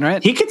still kicking,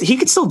 right? He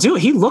could still do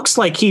it. He looks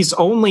like he's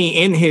only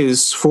in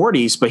his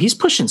 40s, but he's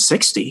pushing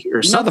 60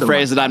 or something. You know the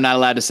phrase that I'm not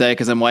allowed to say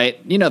because I'm white?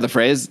 You know the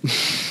phrase.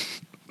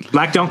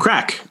 Black don't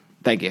crack.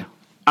 Thank you.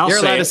 You're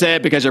allowed to say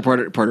it because you're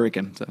Puerto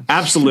Rican. So.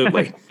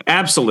 Absolutely.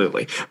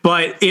 Absolutely.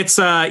 But it's,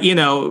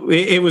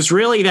 it was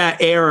really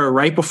that era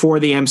right before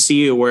the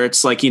MCU where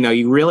it's like,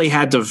 you really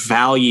had to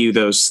value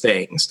those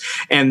things.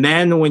 And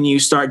then when you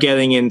start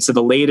getting into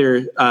the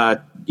later,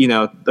 the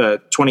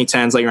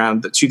 2010s, like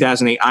around the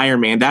 2008 Iron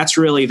Man, that's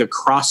really the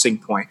crossing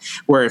point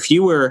where if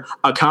you were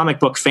a comic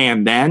book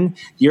fan, then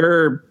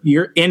you're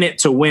in it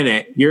to win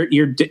it. You're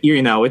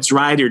it's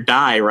ride or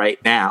die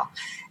right now.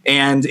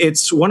 And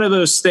it's one of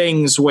those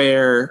things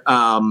where,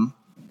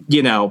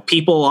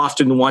 people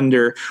often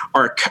wonder,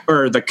 are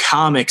the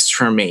comics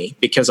for me?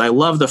 Because I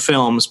love the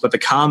films, but the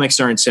comics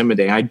are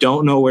intimidating. I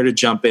don't know where to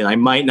jump in. I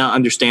might not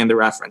understand the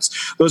reference.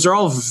 Those are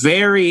all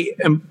very,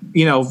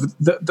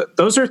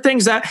 those are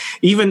things that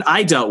even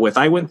I dealt with.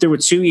 I went through a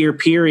 2-year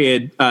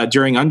period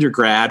during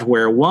undergrad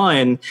where,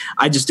 one,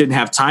 I just didn't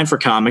have time for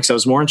comics. I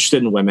was more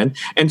interested in women.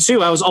 And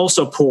two, I was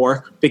also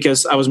poor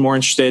because I was more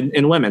interested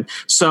in women.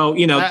 So,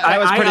 that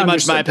was pretty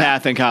much my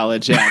path in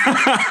college.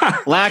 Yeah.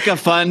 Lack of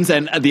funds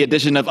and the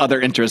addition of other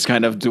interests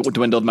kind of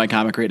dwindled my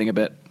comic reading a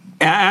bit.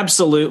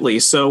 Absolutely.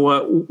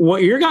 So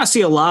what you're going to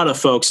see a lot of,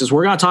 folks, is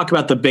we're going to talk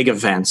about the big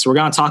events. We're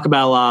going to talk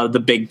about a lot of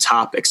the big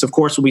topics. Of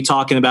course, we'll be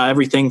talking about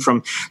everything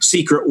from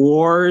Secret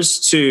Wars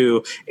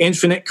to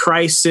Infinite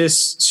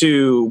Crisis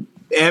to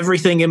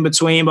everything in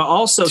between, but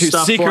also to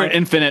stuff Secret like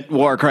Infinite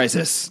War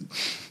Crisis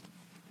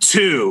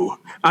 2.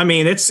 I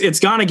mean, it's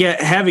going to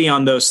get heavy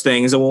on those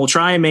things, and we'll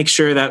try and make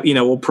sure that,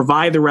 we'll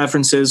provide the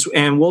references,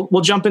 and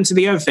we'll jump into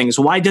the other things.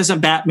 Why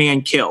doesn't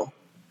Batman kill?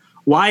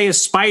 Why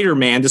is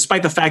Spider-Man,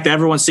 despite the fact that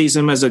everyone sees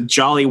him as a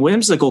jolly,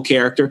 whimsical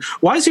character,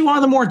 why is he one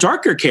of the more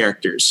darker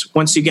characters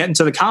once you get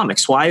into the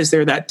comics? Why is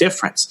there that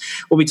difference?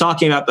 We'll be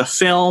talking about the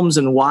films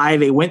and why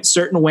they went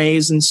certain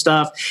ways and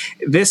stuff.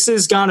 This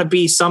is going to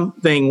be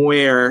something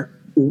where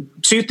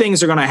two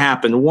things are going to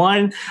happen.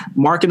 One,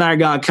 Mark and I are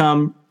going to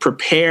come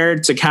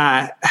prepared to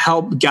kind of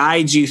help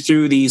guide you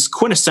through these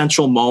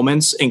quintessential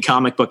moments in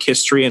comic book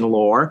history and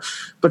lore.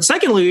 But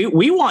secondly,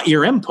 we want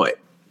your input.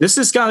 This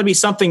is going to be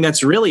something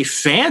that's really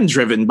fan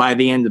driven by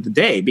the end of the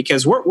day,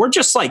 because we're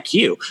just like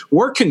you.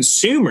 We're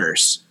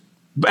consumers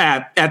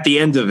at the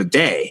end of the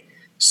day.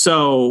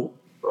 So,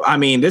 I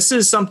mean, this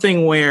is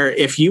something where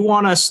if you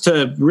want us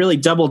to really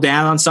double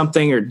down on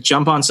something or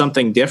jump on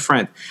something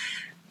different,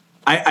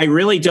 I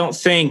really don't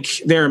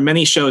think there are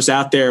many shows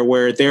out there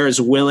where they're as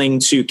willing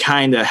to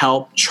kind of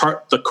help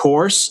chart the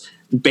course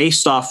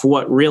based off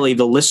what really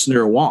the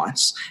listener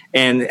wants.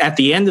 And at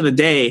the end of the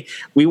day,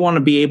 we want to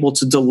be able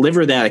to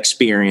deliver that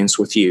experience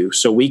with you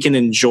so we can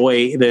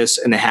enjoy this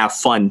and have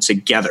fun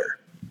together.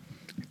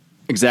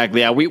 Exactly.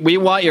 Yeah, we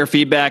want your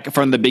feedback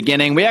from the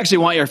beginning. We actually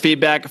want your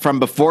feedback from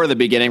before the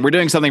beginning. We're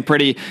doing something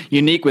pretty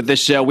unique with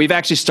this show. We've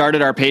actually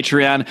started our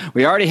Patreon.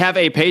 We already have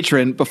a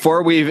patron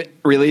before we've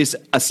released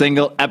a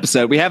single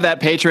episode. We have that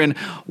patron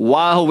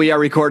while we are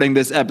recording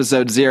this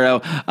episode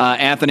 0.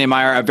 Anthony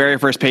Meyer, our very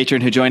first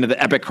patron who joined at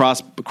the epic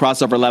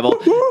crossover level.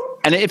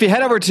 And if you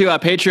head over to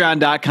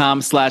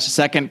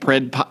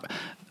patreon.com/secondprint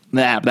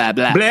blah, blah,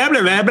 blah. Blah,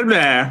 blah, blah, blah,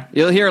 blah.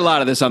 You'll hear a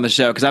lot of this on the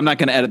show because I'm not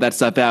going to edit that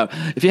stuff out.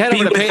 If you head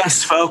over to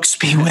us, folks.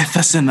 Be with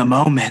us in the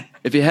moment.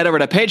 If you head over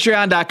to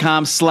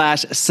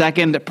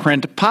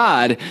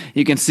patreon.com/secondprintpod,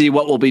 you can see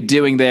what we'll be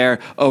doing there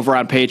over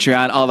on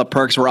Patreon, all the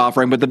perks we're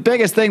offering. But the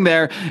biggest thing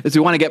there is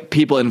we want to get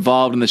people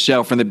involved in the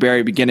show from the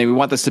very beginning. We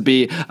want this to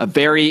be a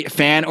very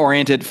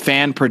fan-oriented,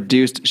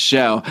 fan-produced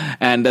show.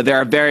 And there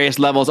are various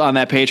levels on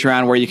that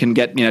Patreon where you can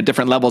get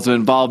different levels of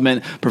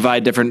involvement,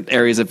 provide different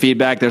areas of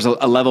feedback. There's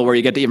a level where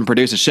you get to even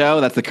produce a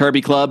show. That's the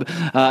Kirby Club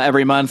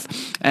every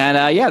month. And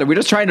we're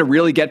just trying to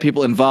really get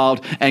people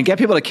involved and get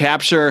people to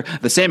capture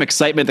the same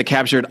excitement that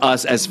captured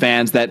us as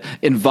fans, that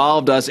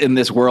involved us in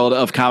this world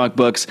of comic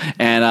books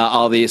and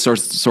all the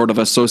sort of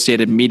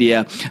associated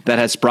media that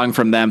has sprung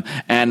from them.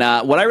 And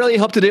what I really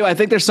hope to do, I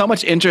think there's so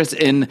much interest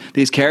in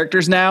these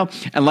characters now.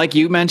 And like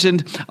you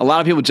mentioned, a lot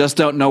of people just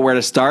don't know where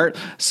to start.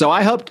 So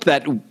I hope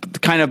that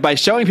kind of by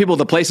showing people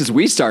the places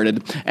we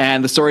started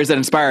and the stories that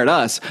inspired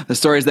us, the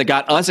stories that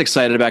got us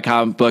excited about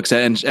comic books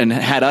and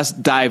had us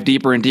dive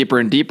deeper and deeper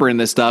and deeper in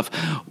this stuff,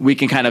 we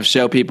can kind of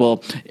show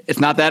people it's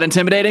not that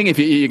intimidating. If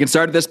you can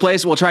start at this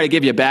place, we'll try to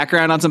give you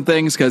background on some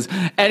things, because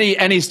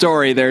any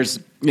story, there's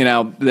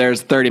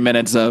 30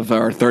 minutes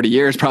or 30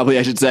 years probably,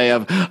 I should say,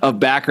 of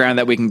background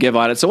that we can give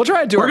on it. So we'll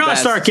try to do our best. We're going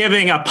to start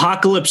giving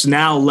Apocalypse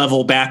Now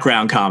level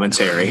background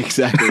commentary.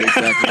 Exactly.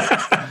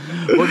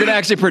 We're going to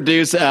actually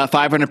produce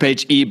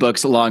 500-page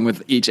ebooks along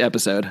with each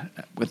episode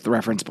with the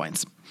reference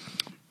points.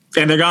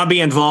 And they're going to be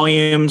in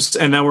volumes,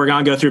 and then we're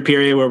going to go through a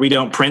period where we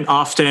don't print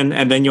often,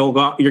 and then you're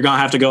going to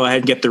have to go ahead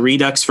and get the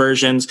Redux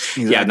versions.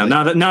 Exactly. Yeah,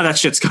 none of that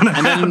shit's going to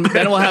happen.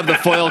 Then we'll have the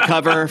foil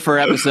cover for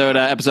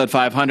episode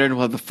 500.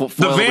 We'll have the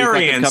foil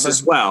variants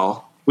as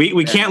well.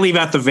 We can't leave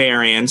out the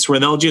variants where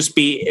they'll just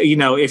be,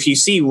 if you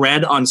see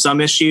red on some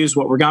issues,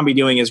 what we're going to be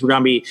doing is we're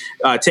going to be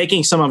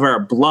taking some of our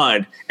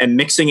blood and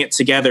mixing it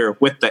together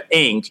with the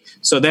ink.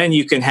 So then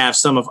you can have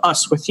some of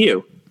us with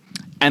you.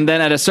 And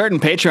then at a certain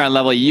Patreon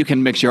level, you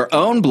can mix your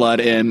own blood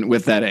in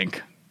with that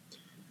ink.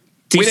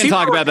 We didn't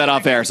talk about that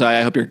off air, so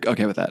I hope you're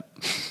okay with that.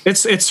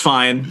 It's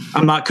fine.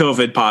 I'm not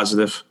COVID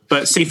positive.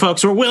 But see,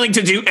 folks, we're willing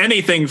to do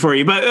anything for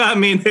you. But I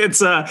mean, it's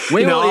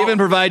we will even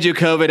provide you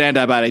COVID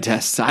antibody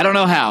tests. I don't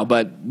know how,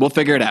 but we'll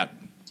figure it out.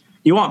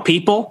 You want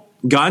people,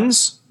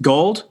 guns,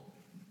 gold?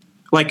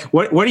 Like,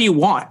 what do you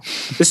want?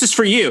 This is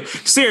for you.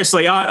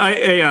 Seriously,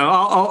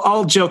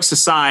 all jokes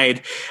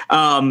aside,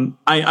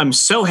 I'm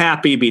so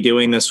happy to be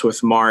doing this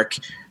with Mark.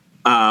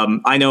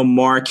 I know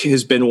Mark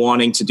has been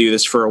wanting to do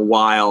this for a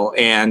while,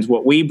 and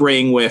what we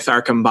bring with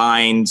our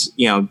combined,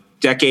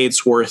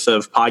 decades worth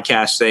of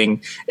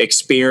podcasting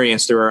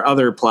experience through our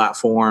other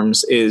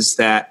platforms is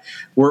that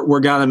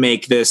we're going to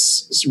make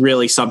this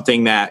really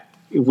something that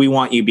we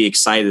want you to be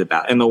excited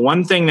about. And the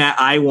one thing that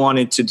I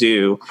wanted to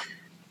do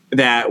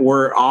that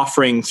we're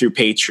offering through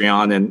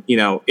Patreon. And,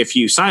 if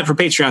you sign up for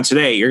Patreon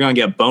today, you're going to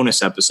get a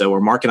bonus episode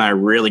where Mark and I are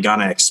really going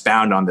to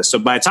expound on this. So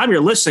by the time you're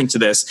listening to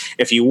this,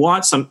 if you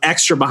want some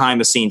extra behind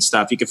the scenes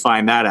stuff, you can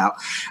find that out.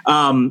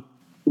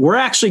 We're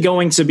actually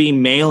going to be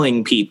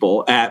mailing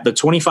people at the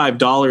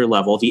 $25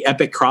 level, the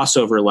epic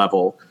crossover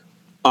level,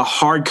 a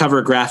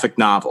hardcover graphic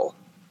novel.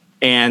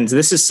 And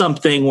this is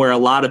something where a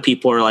lot of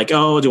people are like,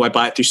 oh, do I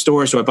buy it through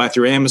stores? Do I buy it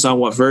through Amazon?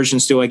 What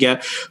versions do I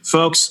get?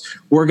 Folks,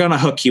 we're going to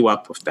hook you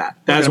up with that.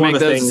 That's one of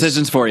the things.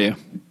 Decisions for you.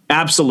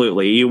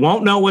 Absolutely. You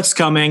won't know what's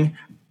coming,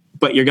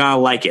 but you're going to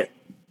like it.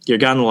 You're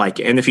going to like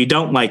it. And if you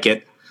don't like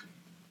it,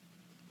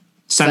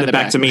 send it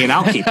back to me and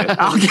I'll keep it.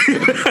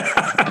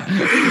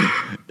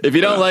 If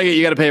you don't like it,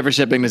 you got to pay for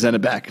shipping to send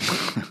it back.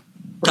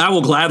 I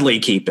will gladly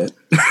keep it.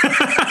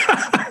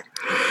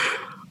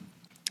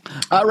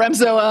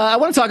 Remso, I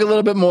want to talk a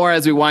little bit more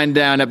as we wind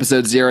down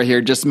episode 0 here,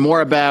 just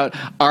more about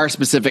our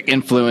specific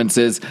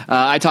influences.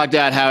 I talked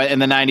about how in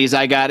the 90s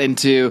I got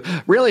into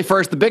really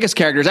first the biggest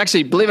characters.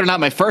 Actually, believe it or not,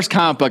 my first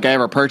comic book I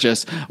ever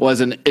purchased was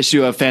an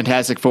issue of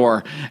Fantastic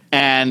Four.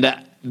 And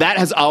that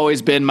has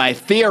always been my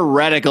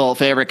theoretical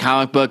favorite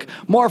comic book,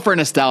 more for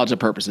nostalgia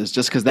purposes,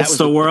 just because that was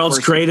the world's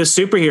greatest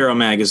superhero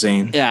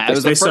magazine. Yeah, it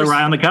was the first,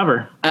 right on the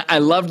cover. I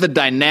loved the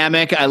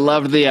dynamic. I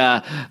loved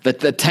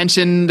the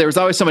tension. There was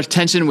always so much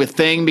tension with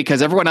Thing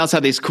because everyone else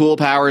had these cool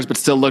powers but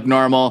still looked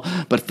normal.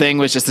 But Thing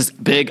was just this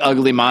big,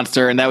 ugly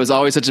monster, and that was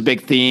always such a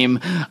big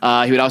theme.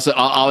 He would also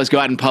always go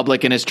out in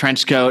public in his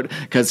trench coat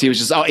because he was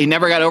just he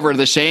never got over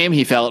the shame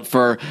he felt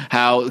for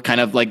how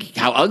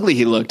ugly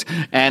he looked.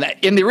 And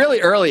in the really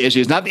early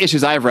issues, not the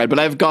issues I've read, but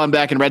I've gone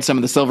back and read some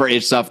of the Silver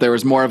Age stuff. There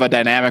was more of a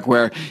dynamic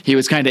where he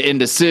was kind of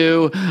into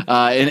Sue,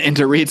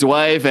 into Reed's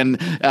wife, and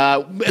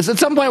at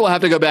some point we'll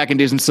have to go back and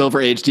do some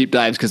Silver Age deep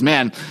dives because,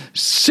 man,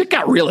 shit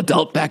got real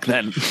adult back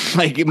then,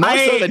 like more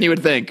so than you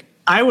would think.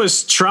 I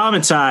was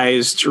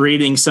traumatized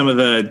reading some of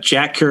the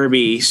Jack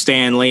Kirby,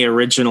 Stan Lee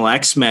original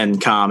X-Men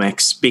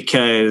comics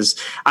because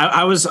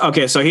I was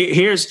okay. So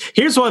here's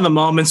one of the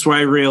moments where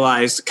I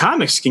realized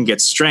comics can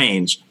get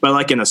strange, but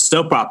like in a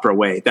soap opera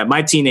way. That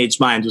my teenage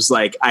mind was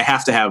like, I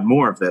have to have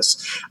more of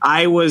this.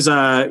 I was,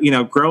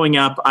 growing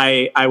up,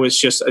 I was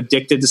just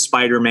addicted to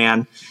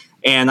Spider-Man.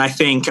 And I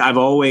think I've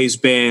always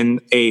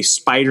been a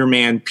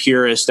Spider-Man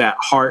purist at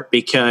heart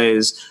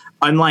because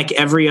unlike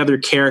every other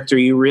character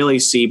you really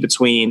see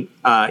between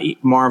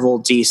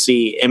Marvel,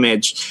 DC,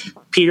 Image,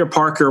 Peter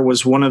Parker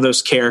was one of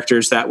those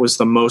characters that was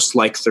the most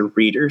like the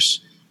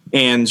readers.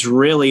 And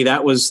really,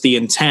 that was the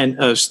intent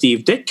of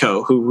Steve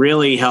Ditko, who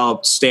really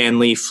helped Stan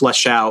Lee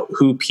flesh out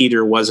who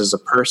Peter was as a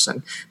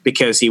person,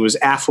 because he was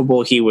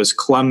affable, he was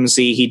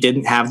clumsy, he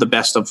didn't have the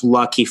best of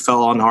luck, he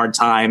fell on hard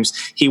times,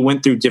 he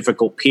went through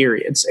difficult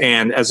periods.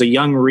 And as a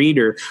young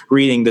reader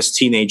reading this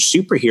teenage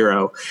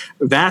superhero,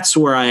 that's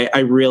where I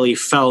really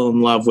fell in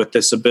love with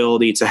this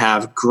ability to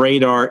have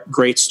great art,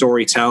 great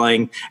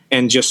storytelling,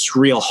 and just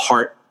real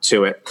heart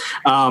to it.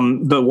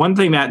 But one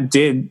thing that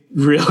did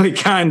really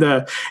kind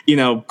of,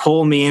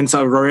 pull me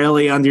into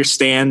really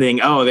understanding,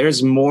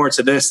 there's more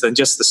to this than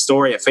just the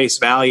story at face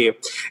value.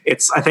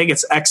 I think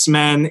it's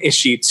X-Men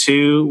issue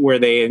 2 where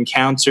they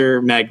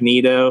encounter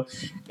Magneto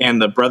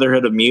and the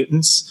Brotherhood of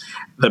Mutants,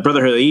 the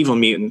Brotherhood of Evil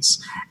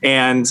Mutants.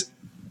 And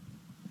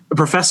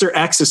Professor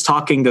X is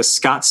talking to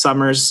Scott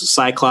Summers,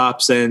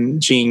 Cyclops,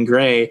 and Jean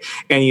Grey.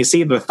 And you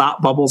see the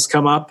thought bubbles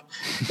come up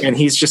and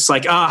he's just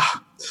like,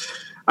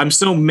 I'm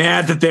so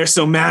mad that they're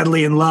so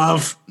madly in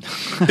love.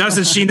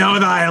 Doesn't she know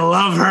that I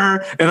love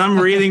her? And I'm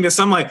reading this.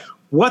 I'm like,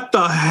 what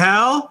the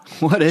hell?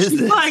 What is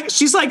this?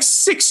 She's like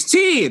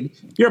 16.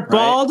 You're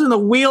bald in a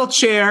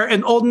wheelchair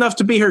and old enough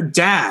to be her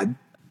dad.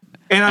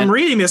 And I'm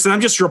reading this and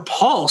I'm just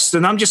repulsed.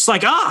 And I'm just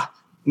like,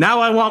 now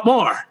I want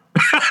more.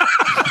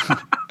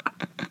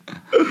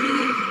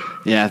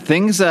 Yeah,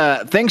 things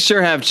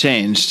sure have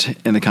changed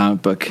in the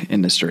comic book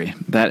industry.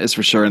 That is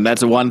for sure. And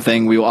that's one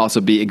thing we will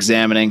also be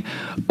examining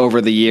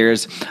over the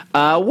years.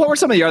 What were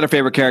some of your other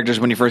favorite characters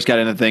when you first got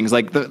into things?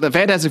 Like the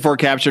Fantastic Four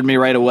captured me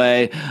right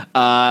away.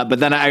 But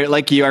then I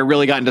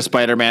really got into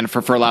Spider-Man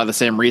for a lot of the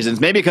same reasons.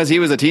 Maybe because he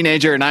was a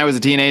teenager and I was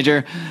a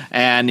teenager.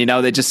 And,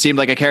 they just seemed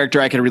like a character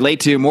I could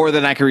relate to more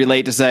than I could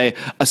relate to, say,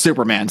 a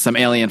Superman, some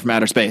alien from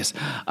outer space.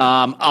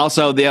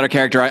 Also, the other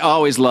character I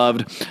always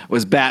loved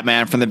was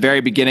Batman from the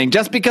very beginning,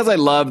 just because I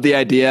loved the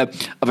idea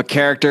of a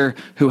character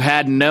who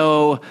had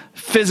no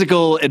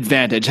physical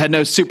advantage, had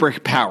no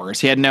superpowers.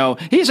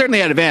 He certainly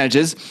had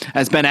advantages.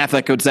 As Ben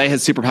Affleck would say,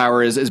 his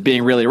superpower is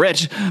being really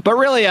rich. But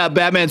really,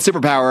 Batman's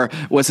superpower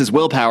was his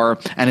willpower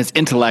and his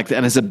intellect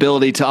and his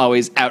ability to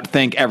always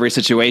outthink every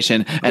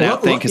situation and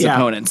outthink his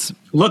opponents.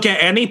 Look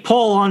at any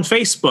poll on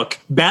Facebook.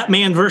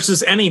 Batman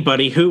versus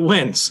anybody. Who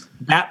wins?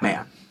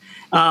 Batman.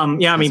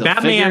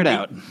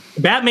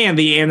 Batman,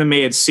 the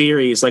animated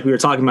series, like we were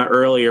talking about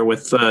earlier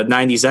with the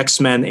 90s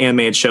X-Men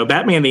animated show,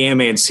 Batman, the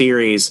animated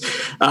series,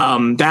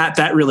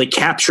 that really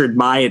captured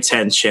my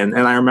attention.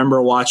 And I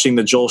remember watching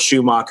the Joel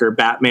Schumacher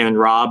Batman and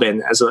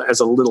Robin as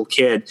a little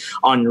kid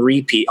on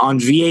repeat on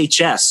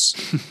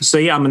VHS. So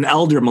yeah, I'm an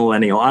elder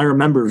millennial. I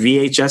remember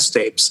VHS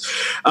tapes.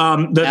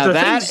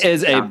 That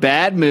is a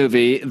bad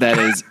movie that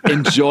is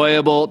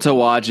enjoyable to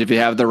watch if you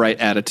have the right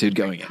attitude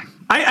going in.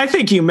 I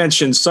think you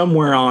mentioned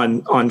somewhere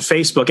on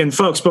Facebook. And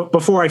folks, but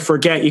before I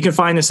forget, you can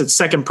find us at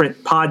Second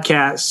Print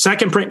Comics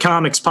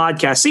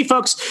Podcast. See,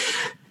 folks,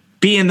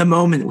 be in the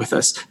moment with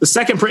us. The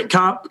Second Print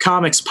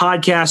Comics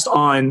Podcast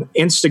on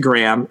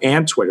Instagram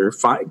and Twitter.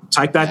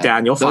 Type that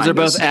down. You'll find us. Those are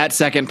both at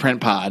Second Print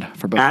Pod.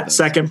 For both at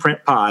Second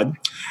Print Pod.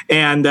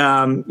 And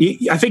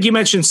I think you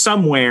mentioned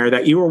somewhere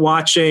that you were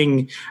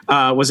watching,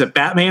 was it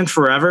Batman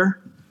Forever?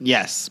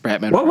 Yes,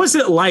 Batman. What was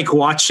it like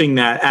watching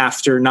that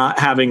after not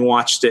having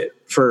watched it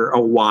for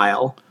a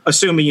while?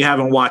 Assuming you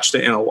haven't watched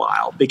it in a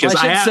while, because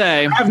I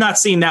have not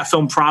seen that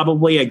film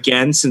probably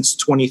again since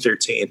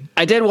 2013.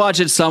 I did watch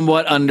it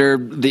somewhat under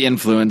the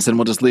influence, and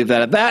we'll just leave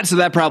that at that. So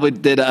that probably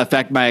did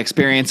affect my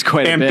experience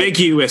quite a bit.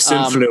 Ambiguous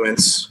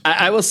influence.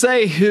 I will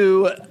say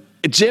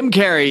Jim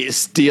Carrey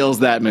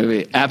steals that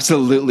movie.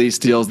 Absolutely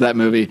steals that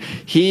movie.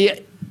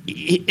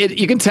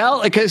 You can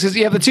tell because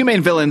you have the two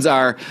main villains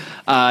are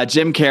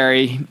Jim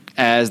Carrey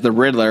as the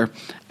Riddler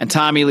and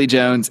Tommy Lee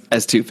Jones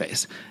as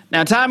Two-Face.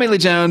 Now, Tommy Lee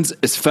Jones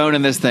is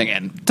phoning this thing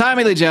in.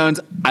 Tommy Lee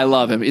Jones, I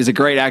love him. He's a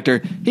great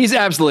actor. He's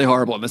absolutely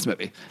horrible in this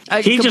movie.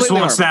 He just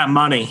wants that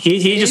money.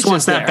 He just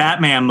wants that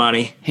Batman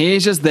money.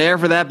 He's just there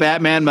for that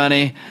Batman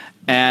money.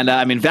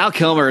 And, Val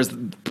Kilmer is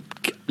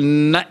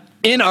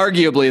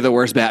inarguably the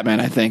worst Batman,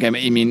 I think.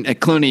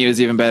 Clooney is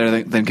even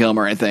better than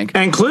Kilmer, I think.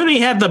 And Clooney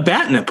had the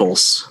bat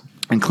nipples.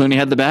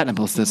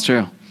 That's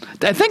true.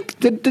 I think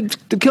did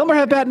Kilmer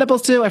have bat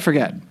nipples too? I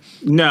forget.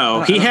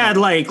 No, he had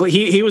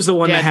he was the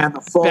one that had the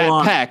full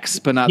on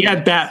pecs, but not. He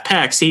had bat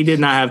pecs. He did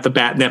not have the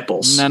bat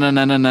nipples. No,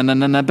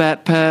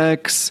 bat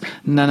pecs.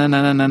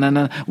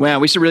 No. Wow,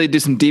 we should really do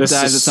some deep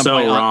dives at some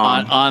point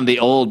on the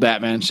old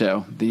Batman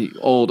show, the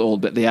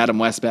the Adam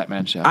West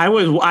Batman show.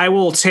 I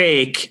will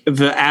take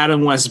the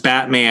Adam West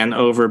Batman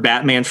over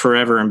Batman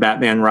Forever and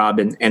Batman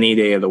Robin any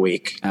day of the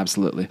week.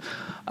 Absolutely.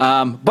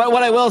 But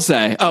what I will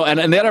say,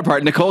 and the other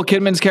part, Nicole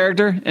Kidman's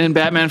character in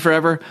Batman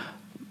Forever.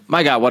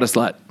 My God, what a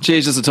slut.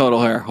 She's just a total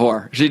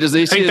whore.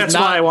 I think that's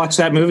why I watched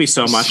that movie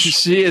so much.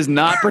 She is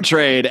not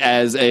portrayed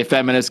as a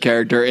feminist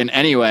character in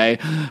any way.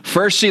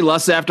 First, she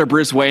lusts after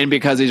Bruce Wayne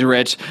because he's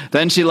rich.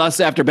 Then she lusts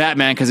after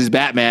Batman because he's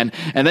Batman.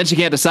 And then she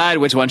can't decide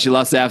which one she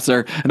lusts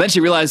after. And then she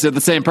realizes they're the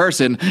same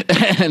person.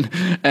 And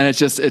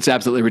it's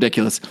absolutely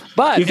ridiculous.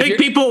 But you think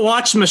people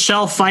watch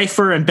Michelle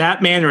Pfeiffer in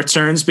Batman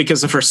Returns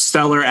because of her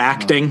stellar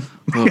acting?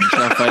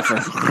 Michelle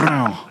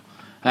Pfeiffer.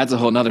 That's a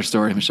whole nother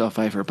story, Michelle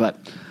Pfeiffer. But...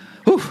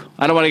 whew,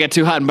 I don't want to get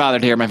too hot and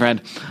bothered here, my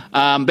friend.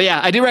 But yeah,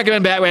 I do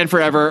recommend Batman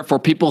Forever for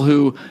people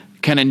who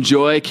can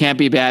enjoy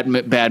campy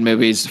bad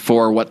movies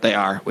for what they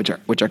are, which are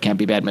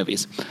campy bad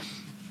movies.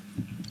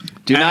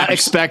 Do not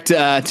expect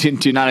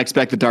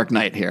the Dark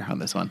Knight here on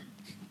this one.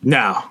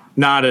 No,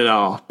 not at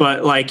all.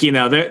 But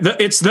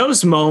it's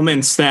those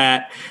moments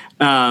that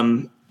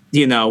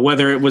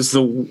whether it was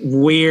the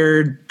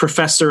weird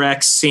Professor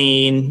X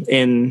scene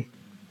in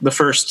the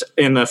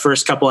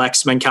first couple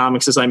X-Men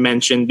comics, as I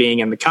mentioned, being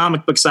in the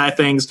comic book side of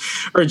things,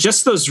 or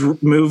just those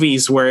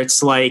movies where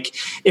it's like,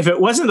 if it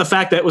wasn't the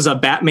fact that it was a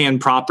Batman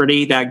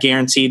property that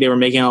guaranteed they were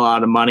making a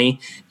lot of money,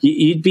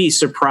 you'd be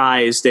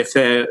surprised if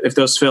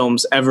those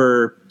films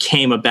ever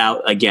came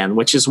about again,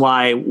 which is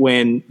why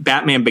when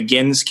Batman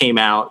Begins came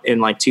out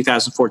in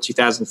 2004,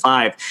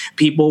 2005,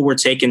 people were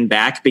taken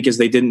back because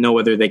they didn't know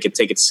whether they could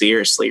take it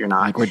seriously or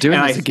not. Like, we're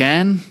doing this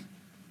again?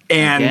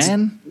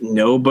 And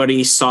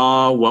nobody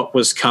saw what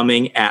was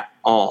coming at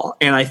all.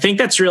 And I think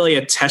that's really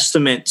a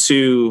testament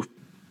to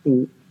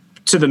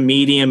the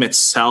medium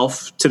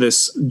itself, to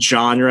this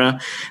genre,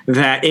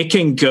 that it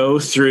can go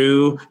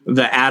through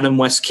the Adam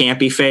West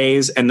campy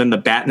phase and then the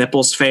bat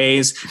nipples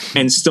phase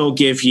and still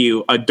give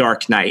you a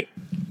Dark Knight.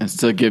 And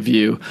still give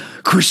you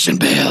Christian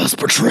Bale's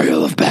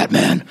portrayal of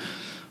Batman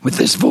with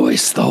this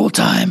voice the whole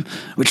time,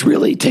 which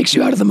really takes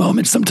you out of the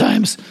moment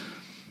sometimes.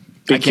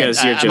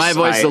 Because my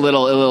voice is a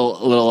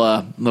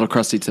little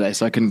crusty today,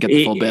 so I couldn't get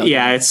the full Bale.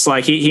 Yeah, it's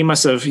like he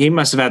must have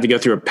had to go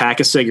through a pack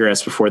of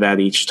cigarettes before that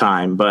each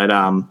time. But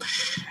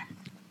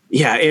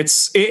yeah,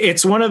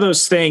 it's one of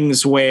those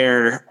things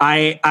where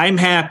I'm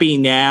happy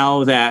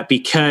now that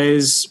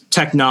because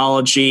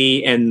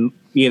technology and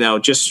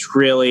just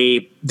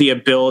really the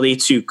ability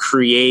to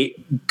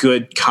create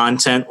good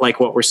content like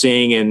what we're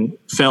seeing in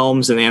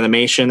films and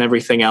animation,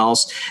 everything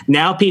else,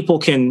 now people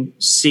can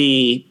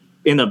see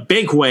in a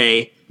big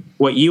way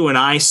what you and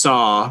I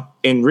saw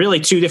in really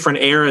two different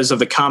eras of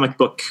the comic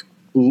book,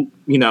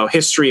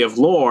 history of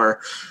lore,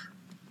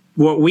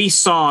 what we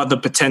saw the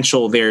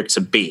potential there to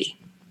be.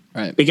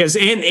 Right. Because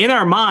in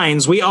our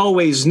minds, we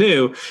always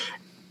knew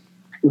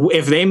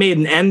if they made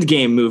an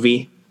Endgame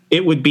movie,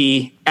 it would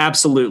be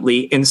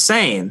absolutely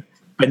insane.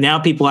 But now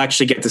people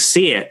actually get to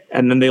see it.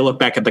 And then they look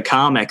back at the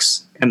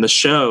comics and the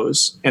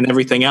shows and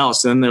everything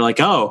else. And then they're like,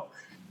 oh,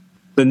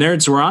 the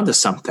nerds were onto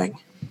something.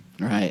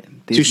 Right.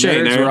 These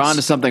nerds were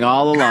onto something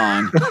all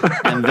along.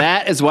 And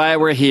that is why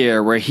we're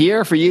here. We're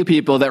here for you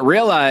people that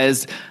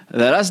realized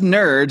that us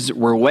nerds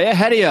were way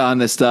ahead of you on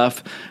this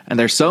stuff. And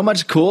there's so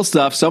much cool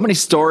stuff, so many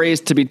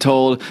stories to be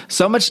told,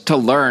 so much to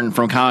learn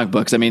from comic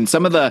books. I mean,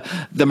 some of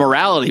the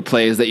morality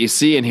plays that you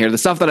see in here, the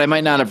stuff that I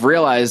might not have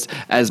realized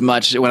as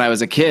much when I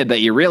was a kid that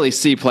you really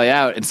see play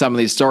out in some of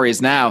these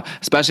stories now,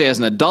 especially as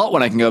an adult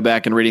when I can go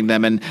back and reading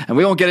them. And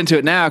we won't get into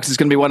it now because it's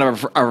going to be one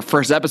of our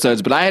first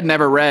episodes, but I had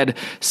never read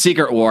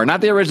Secret War,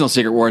 not the original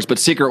Secret Wars, but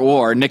Secret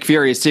War, Nick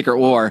Fury's Secret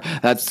War.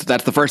 That's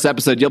the first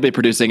episode you'll be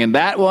producing. And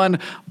that one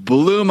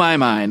blew my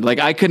mind. Like,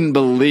 I couldn't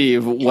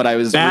believe what I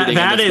was reading.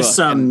 That is book.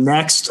 Some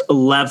next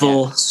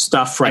level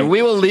stuff, right? And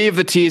we will leave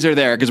the teaser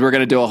there because we're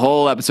going to do a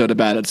whole episode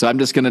about it. So I'm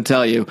just going to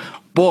tell you,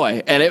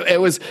 boy, and it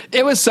was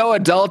so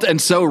adult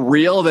and so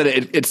real that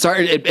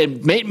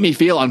it made me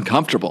feel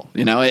uncomfortable.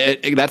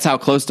 That's how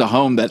close to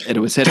home that it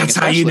was hitting. That's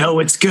how you know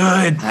it's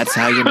good. That's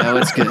how you know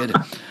it's good.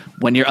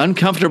 When you're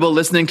uncomfortable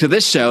listening to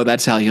this show,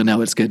 that's how you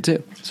know it's good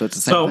too. So it's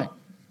the same thing.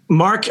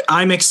 Mark,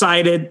 I'm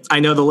excited. I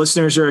know the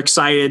listeners are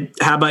excited.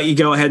 How about you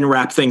go ahead and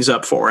wrap things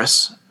up for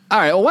us? All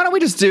right. Well, why don't we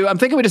just I'm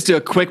thinking we just do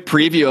a quick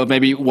preview of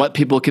maybe what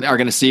people are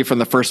going to see from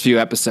the first few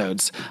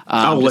episodes.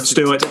 Let's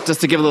do it.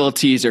 Just to give a little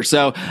teaser.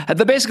 So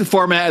the basic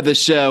format of this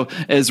show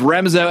is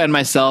Remzo and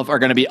myself are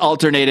going to be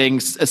alternating,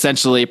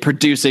 essentially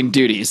producing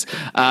duties.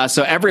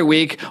 So every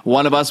week,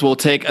 one of us will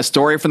take a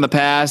story from the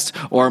past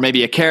or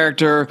maybe a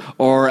character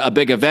or a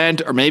big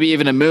event or maybe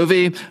even a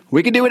movie.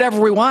 We can do whatever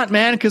we want,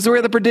 man, because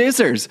we're the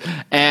producers.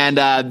 And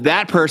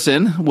that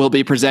person will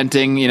be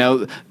presenting,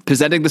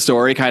 presenting the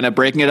story, kind of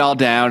breaking it all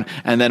down,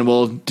 and then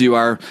we'll do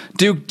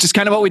just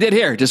kind of what we did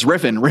here, just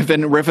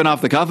riffing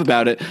off the cuff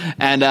about it.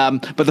 And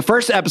but the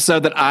first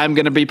episode that I'm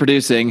going to be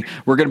producing,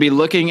 we're going to be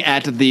looking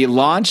at the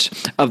launch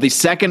of the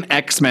second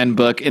X-Men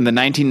book in the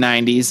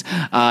 1990s,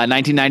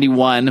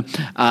 1991,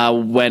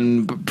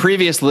 when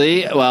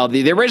previously, well,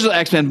 the original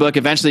X-Men book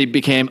eventually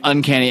became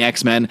Uncanny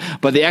X-Men,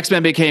 but the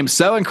X-Men became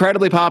so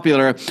incredibly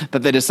popular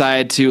that they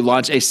decided to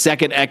launch a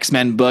second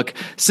X-Men book,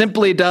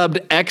 simply dubbed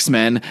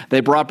X-Men.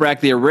 They brought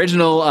back the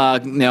original,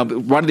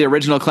 one of the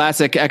original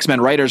classic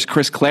X-Men writers,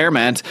 Chris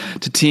Claremont,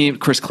 to team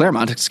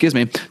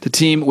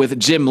with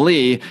Jim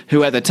Lee,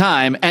 who at the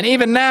time, and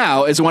even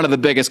now, is one of the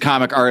biggest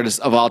comic artists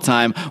of all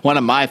time, one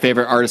of my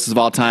favorite artists of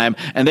all time,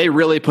 and they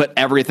really put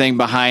everything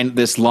behind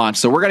this launch.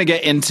 So we're going to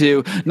get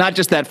into not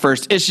just that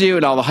first issue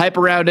and all the hype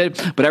around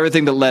it, but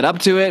everything that led up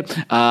to it,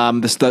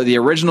 the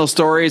original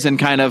stories, and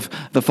kind of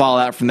the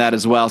fallout from that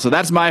as well. So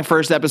that's my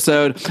first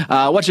episode.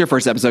 What's your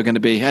first episode going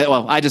to be?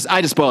 Well, I just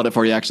spoiled it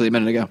for you actually a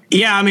minute ago.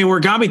 Yeah, I mean, we're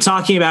going to be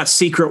talking about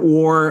Secret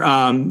War,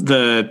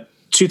 the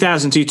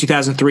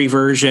 2002-2003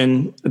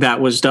 version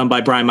that was done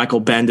by Brian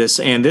Michael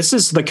Bendis. And this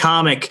is the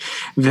comic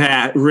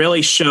that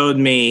really showed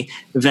me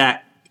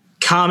that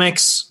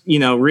comics,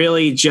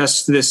 really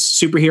just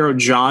this superhero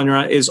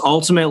genre is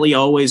ultimately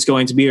always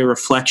going to be a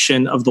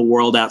reflection of the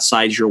world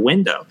outside your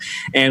window.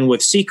 And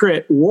with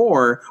Secret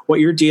War, what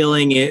you're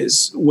dealing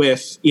is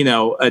with,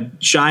 a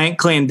giant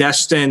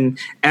clandestine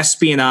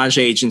espionage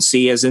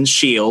agency, as in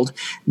S.H.I.E.L.D.,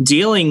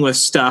 dealing with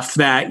stuff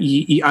that,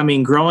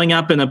 growing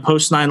up in a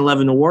post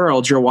 9/11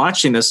 world, you're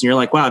watching this and you're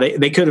like, wow,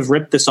 they could have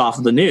ripped this off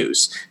of the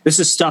news. This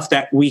is stuff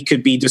that we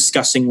could be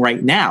discussing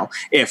right now.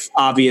 If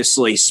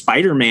obviously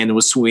Spider-Man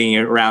was swinging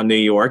around New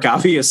York,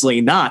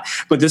 obviously not.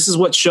 But this is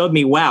what showed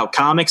me, wow,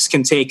 comics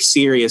can take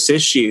serious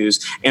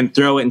issues and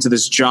throw it into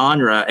this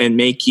genre and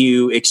make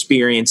you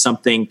experience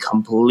something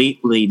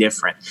completely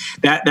different.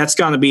 That's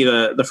going to be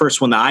the first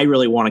one that I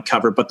really want to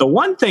cover. But the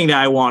one thing that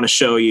I want to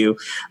show you,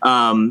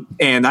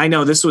 and I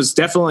know this was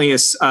definitely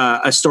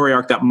a story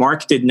arc that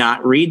Mark did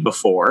not read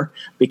before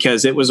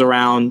because it was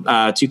around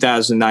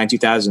 2009,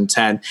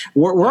 2010.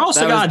 We're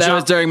also going to that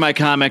was during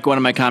one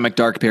of my comic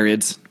dark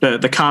periods.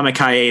 The comic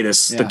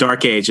hiatus, the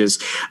dark ages.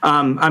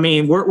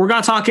 We're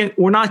going to talk.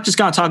 We're not just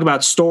going to talk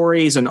about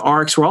stories and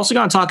arcs. We're also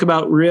going to talk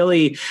about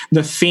really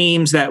the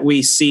themes that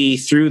we see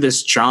through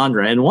this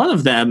genre. And one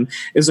of them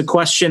is a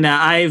question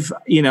that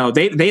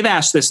they've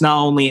asked this not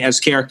only as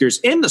characters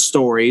in the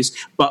stories,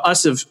 but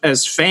us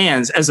as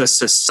fans, as a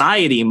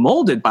society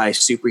molded by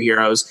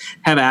superheroes,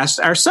 have asked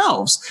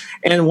ourselves.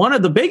 And one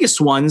of the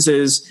biggest ones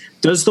is,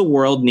 does the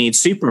world need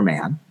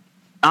Superman?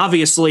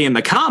 Obviously, in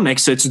the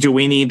comics, it's, do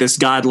we need this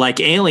godlike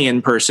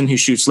alien person who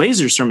shoots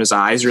lasers from his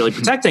eyes really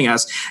protecting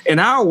us? In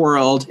our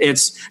world,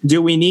 it's,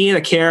 do we need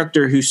a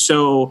character who's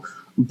so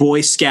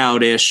Boy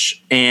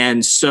Scoutish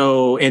and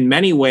so, in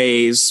many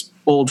ways,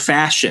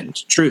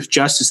 old-fashioned, truth,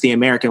 justice, the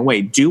American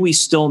way? Do we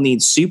still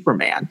need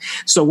Superman?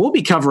 So we'll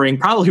be covering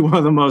probably one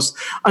of the most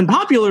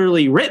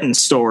unpopularly written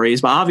stories,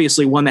 but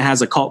obviously one that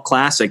has a cult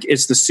classic.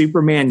 It's the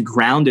Superman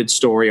grounded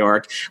story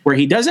arc, where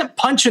he doesn't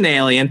punch an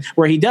alien,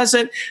 where he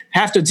doesn't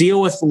have to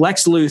deal with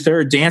Lex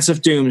Luthor, Dance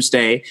of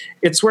Doomsday.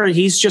 It's where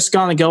he's just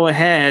going to go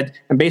ahead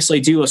and basically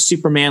do a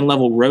Superman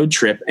level road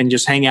trip and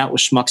just hang out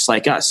with schmucks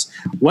like us.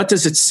 What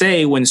does it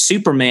say when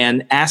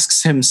Superman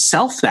asks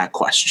himself that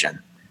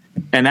question?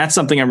 And that's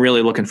something I'm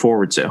really looking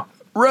forward to.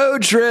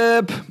 Road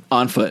trip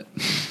on foot.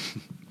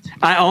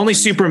 Only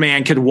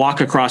Superman could walk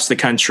across the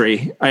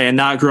country and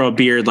not grow a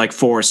beard like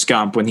Forrest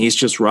Gump when he's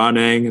just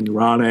running and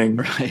running.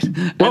 Right.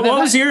 What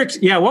was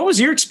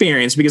your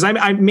experience? Because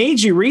I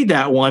made you read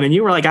that one and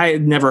you were like, I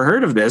had never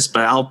heard of this,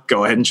 but I'll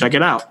go ahead and check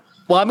it out.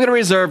 Well, I'm going to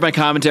reserve my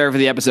commentary for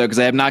the episode because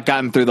I have not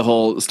gotten through the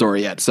whole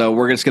story yet. So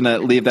we're just going to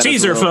leave that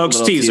teaser, as a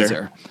little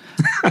teaser.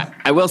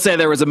 I will say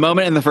there was a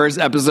moment in the first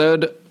in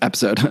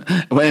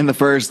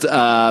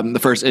the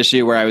first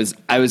issue where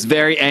I was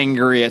very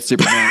angry at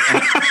Superman.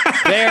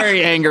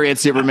 Very angry at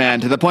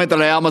Superman to the point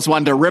that I almost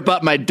wanted to rip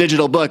up my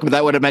digital book, but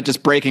that would have meant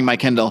just breaking my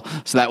Kindle.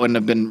 So that wouldn't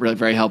have been really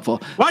very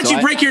helpful. Why'd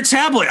you break your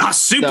tablet?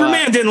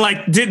 Superman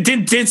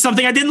did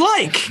something I didn't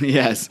like.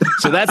 Yes.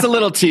 So that's a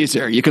little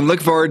teaser. You can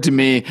look forward to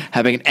me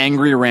having an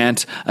angry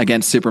rant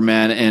against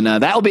Superman, and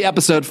that will be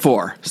episode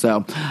 4.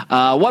 So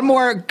one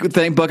more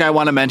book I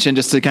want to mention,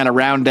 just to kind of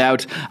round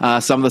out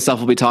some of the stuff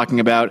we'll be talking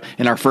about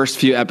in our first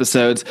few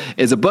episodes,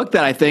 is a book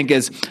that I think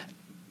is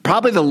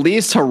probably the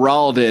least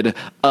heralded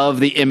of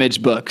the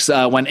Image books.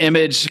 When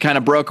Image kind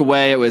of broke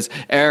away, it was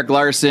Eric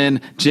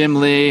Larson,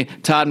 Jim Lee,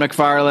 Todd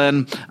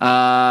McFarlane,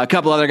 a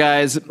couple other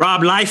guys.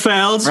 Rob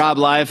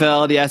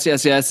Liefeld, yes.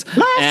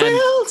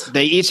 Liefeld! And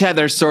they each had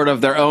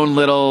their own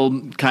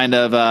little kind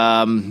of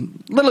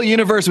little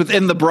universe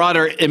within the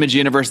broader Image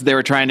universe that they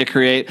were trying to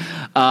create.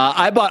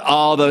 I bought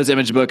all those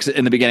Image books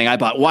in the beginning. I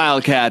bought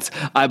Wildcats,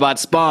 I bought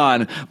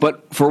Spawn,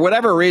 but for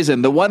whatever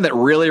reason, the one that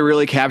really,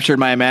 really captured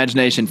my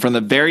imagination from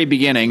the very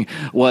beginning beginning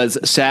was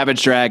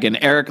Savage Dragon,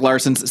 Erik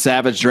Larsen's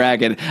Savage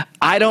Dragon.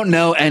 I don't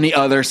know any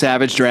other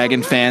Savage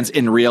Dragon fans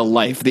in real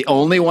life. The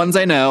only ones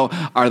I know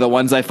are the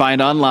ones I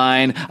find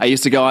online. I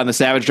used to go on the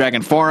Savage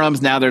Dragon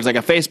forums. Now there's like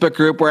a Facebook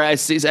group where I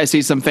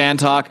see some fan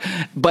talk,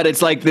 but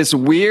it's like this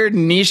weird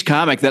niche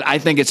comic that I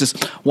think is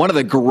just one of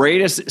the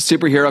greatest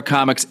superhero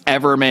comics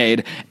ever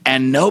made,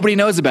 and nobody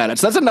knows about it.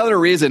 So that's another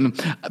reason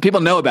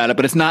people know about it,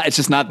 but it's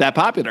just not that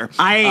popular.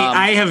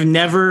 I have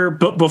never,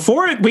 but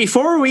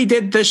before we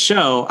did this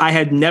show, I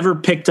had never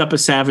picked up a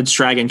Savage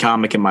Dragon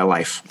comic in my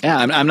life. Yeah,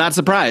 I'm not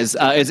surprised.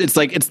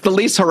 It's the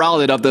least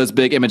heralded of those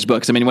big Image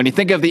books. I mean, when you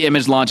think of the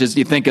Image launches,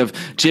 you think of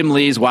Jim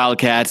Lee's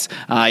Wildcats,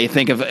 you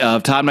think of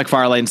Todd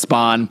McFarlane's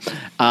Spawn,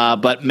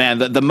 but man,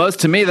 the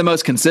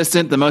most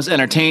consistent, the most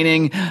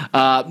entertaining,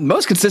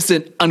 most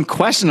consistent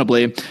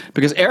unquestionably,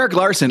 because Erik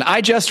Larsen,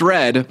 I just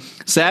read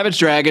Savage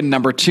Dragon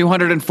number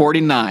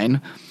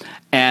 249,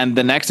 and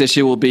the next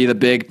issue will be the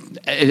big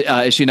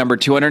issue number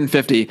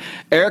 250.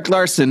 Erik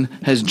Larsen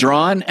has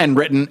drawn and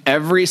written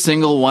every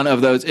single one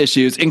of those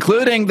issues,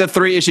 including the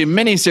 3-issue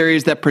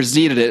miniseries that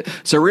preceded it.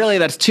 So really,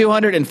 that's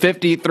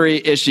 253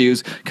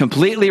 issues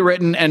completely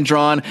written and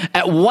drawn.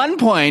 At one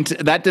point,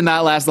 that did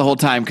not last the whole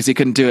time because he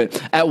couldn't do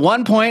it. At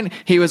one point,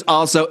 he was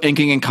also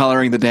inking and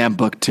coloring the damn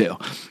book too.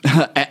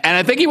 And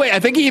I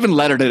think he even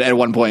lettered it at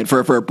one point for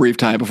a brief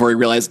time before he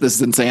realized this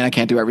is insane. I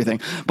can't do everything.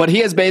 But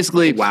he is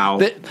basically wow.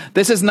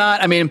 This is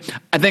not. I mean,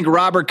 I think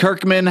Robert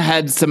Kirkman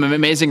had some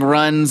amazing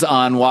runs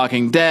on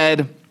Walking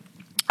Dead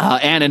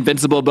and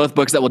Invincible, both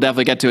books that we'll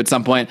definitely get to at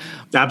some point.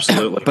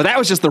 Absolutely. But that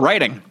was just the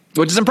writing,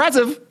 which is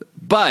impressive.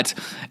 But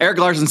Erik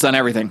Larsen's done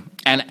everything.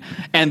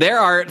 And there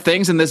are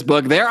things in this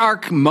book. There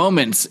are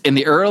moments in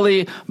the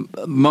early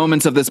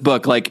moments of this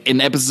book, like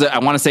in episode, I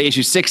want to say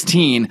issue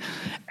 16,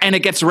 and it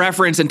gets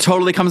referenced and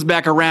totally comes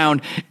back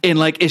around in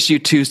like issue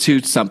 2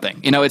 something.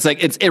 You know, it's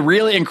like it's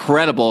really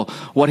incredible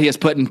what he has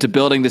put into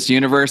building this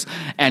universe.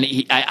 And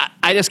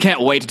I just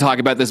can't wait to talk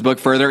about this book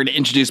further and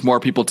introduce more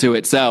people to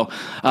it. So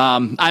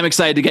I'm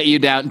excited to get you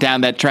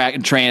down that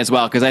train as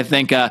well, because I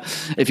think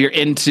if you're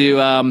into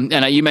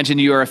and you mentioned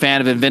you are a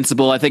fan of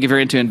Invincible. I think if you're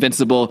into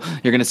Invincible,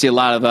 you're going to see a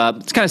lot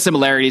of it's kind of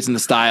similarities in the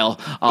style.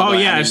 Oh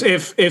yeah, I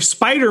mean, if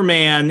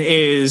Spider-Man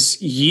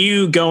is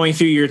you going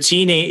through your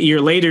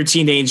later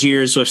teenage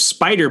years with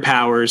spider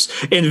powers,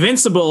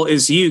 Invincible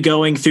is you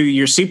going through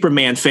your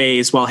Superman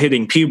phase while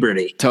hitting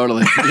puberty.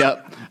 Totally.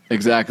 Yep.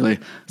 Exactly.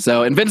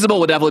 So Invincible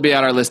will definitely be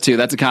on our list too.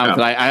 That's a comic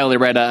that I only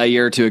read a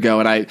year or two ago,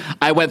 and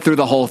I went through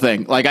the whole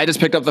thing. Like I just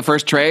picked up the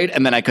first trade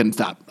and then I couldn't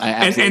stop.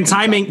 And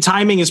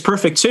timing is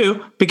perfect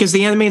too, because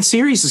the animated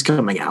series is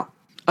coming out.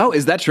 Oh,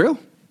 is that true?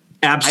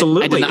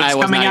 Absolutely. It's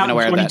coming out in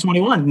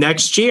 2021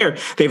 next year.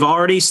 They've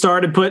already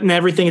started putting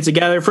everything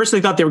together. First,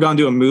 they thought they were going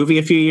to do a movie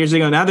a few years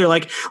ago. Now they're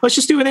like, let's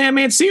just do an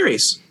animated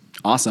series.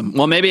 Awesome.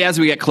 Well, maybe as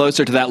we get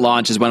closer to that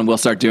launch is when we'll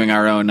start doing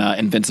our own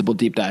Invincible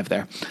deep dive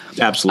there.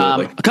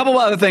 Absolutely. A couple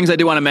of other things I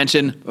do want to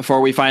mention before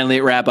we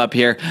finally wrap up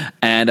here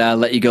and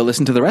let you go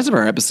listen to the rest of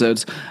our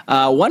episodes.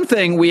 One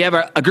thing, we have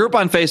a group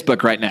on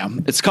Facebook right now.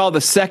 It's called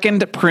the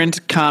Second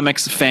Print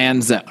Comics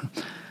Fan Zone.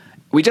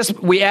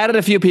 We added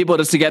a few people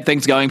just to get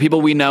things going,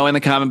 people we know in the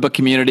comic book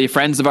community,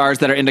 friends of ours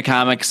that are into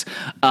comics.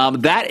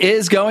 That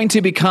is going to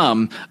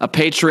become a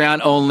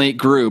Patreon-only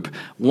group.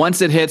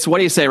 Once it hits, what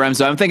do you say,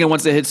 Remso? I'm thinking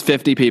once it hits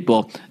 50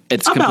 people,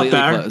 it's completely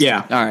closed.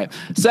 Yeah. All right.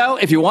 So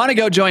if you want to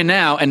go join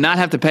now and not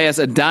have to pay us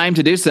a dime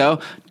to do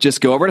so,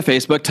 just go over to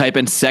Facebook, type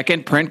in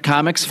Second Print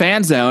Comics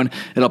Fan Zone.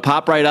 It'll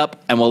pop right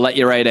up and we'll let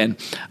you right in.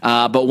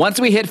 But once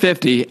we hit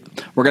 50,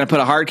 we're going to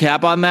put a hard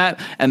cap on that.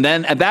 And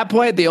then at that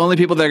point, the only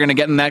people that are going to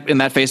get in that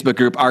Facebook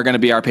group are going to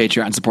be our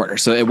Patreon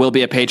supporters. So it will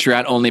be a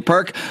Patreon only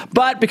perk.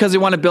 But because we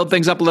want to build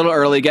things up a little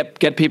early,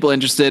 get people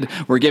interested,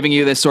 we're giving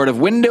you this sort of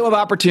window of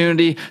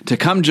opportunity to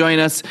come join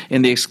us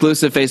in the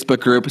exclusive Facebook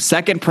group,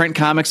 Second Print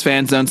Comics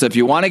Fan Zone. So if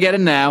you want to get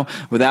in now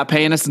without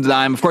paying us a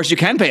dime, of course you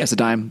can pay us a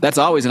dime. That's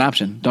always an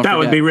option. Don't forget. That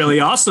would be really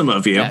awesome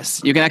of you.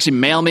 Yes, you can actually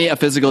mail me a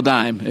physical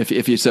dime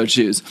if you so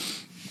choose.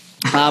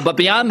 But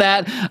beyond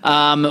that,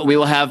 we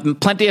will have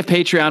plenty of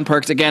Patreon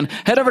perks. Again,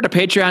 head over to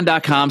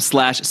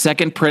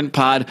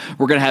patreon.com/secondprintpod.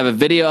 We're going to have a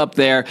video up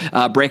there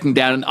breaking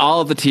down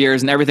all of the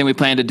tiers and everything we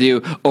plan to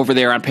do over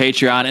there on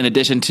Patreon, in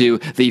addition to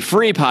the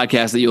free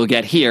podcast that you will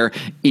get here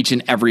each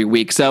and every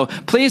week. So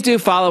please do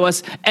follow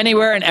us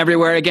anywhere and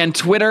everywhere. Again,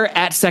 Twitter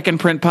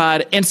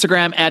 @secondprintpod,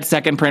 Instagram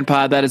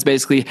 @secondprintpod. That is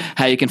basically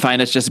how you can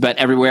find us just about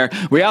everywhere.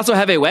 We also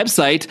have a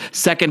website,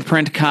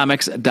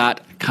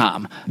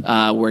 secondprintcomics.com,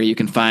 where you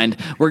can find,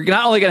 we're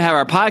not only going to have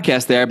our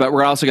podcast there, but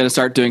we're also going to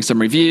start doing some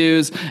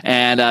reviews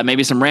and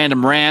maybe some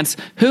random rants.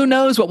 Who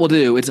knows what we'll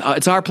do? It's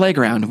our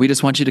playground. We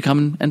just want you to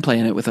come and play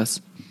in it with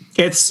us.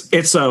 It's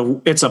a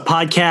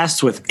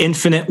podcast with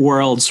infinite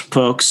worlds,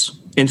 folks.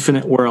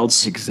 Infinite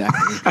worlds.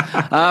 Exactly.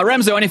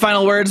 Remso, any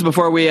final words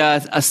before we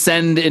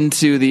ascend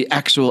into the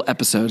actual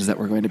episodes that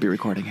we're going to be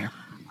recording here?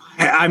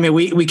 I mean,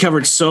 we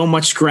covered so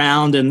much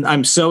ground, and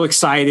I'm so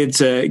excited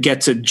to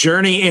get to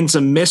journey into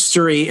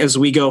mystery as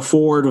we go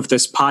forward with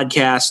this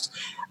podcast.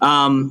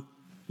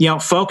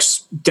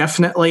 folks,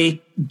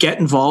 definitely get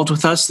involved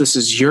with us. This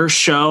is your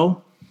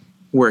show.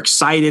 We're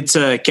excited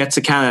to get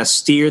to kind of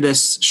steer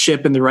this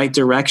ship in the right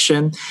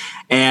direction.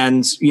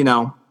 And,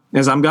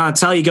 as I'm going to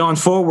tell you going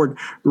forward,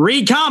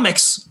 read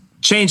comics,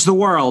 change the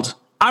world.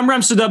 I'm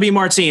Remso W.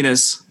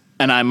 Martinez.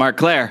 And I'm Mark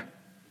Claire.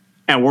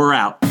 And we're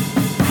out.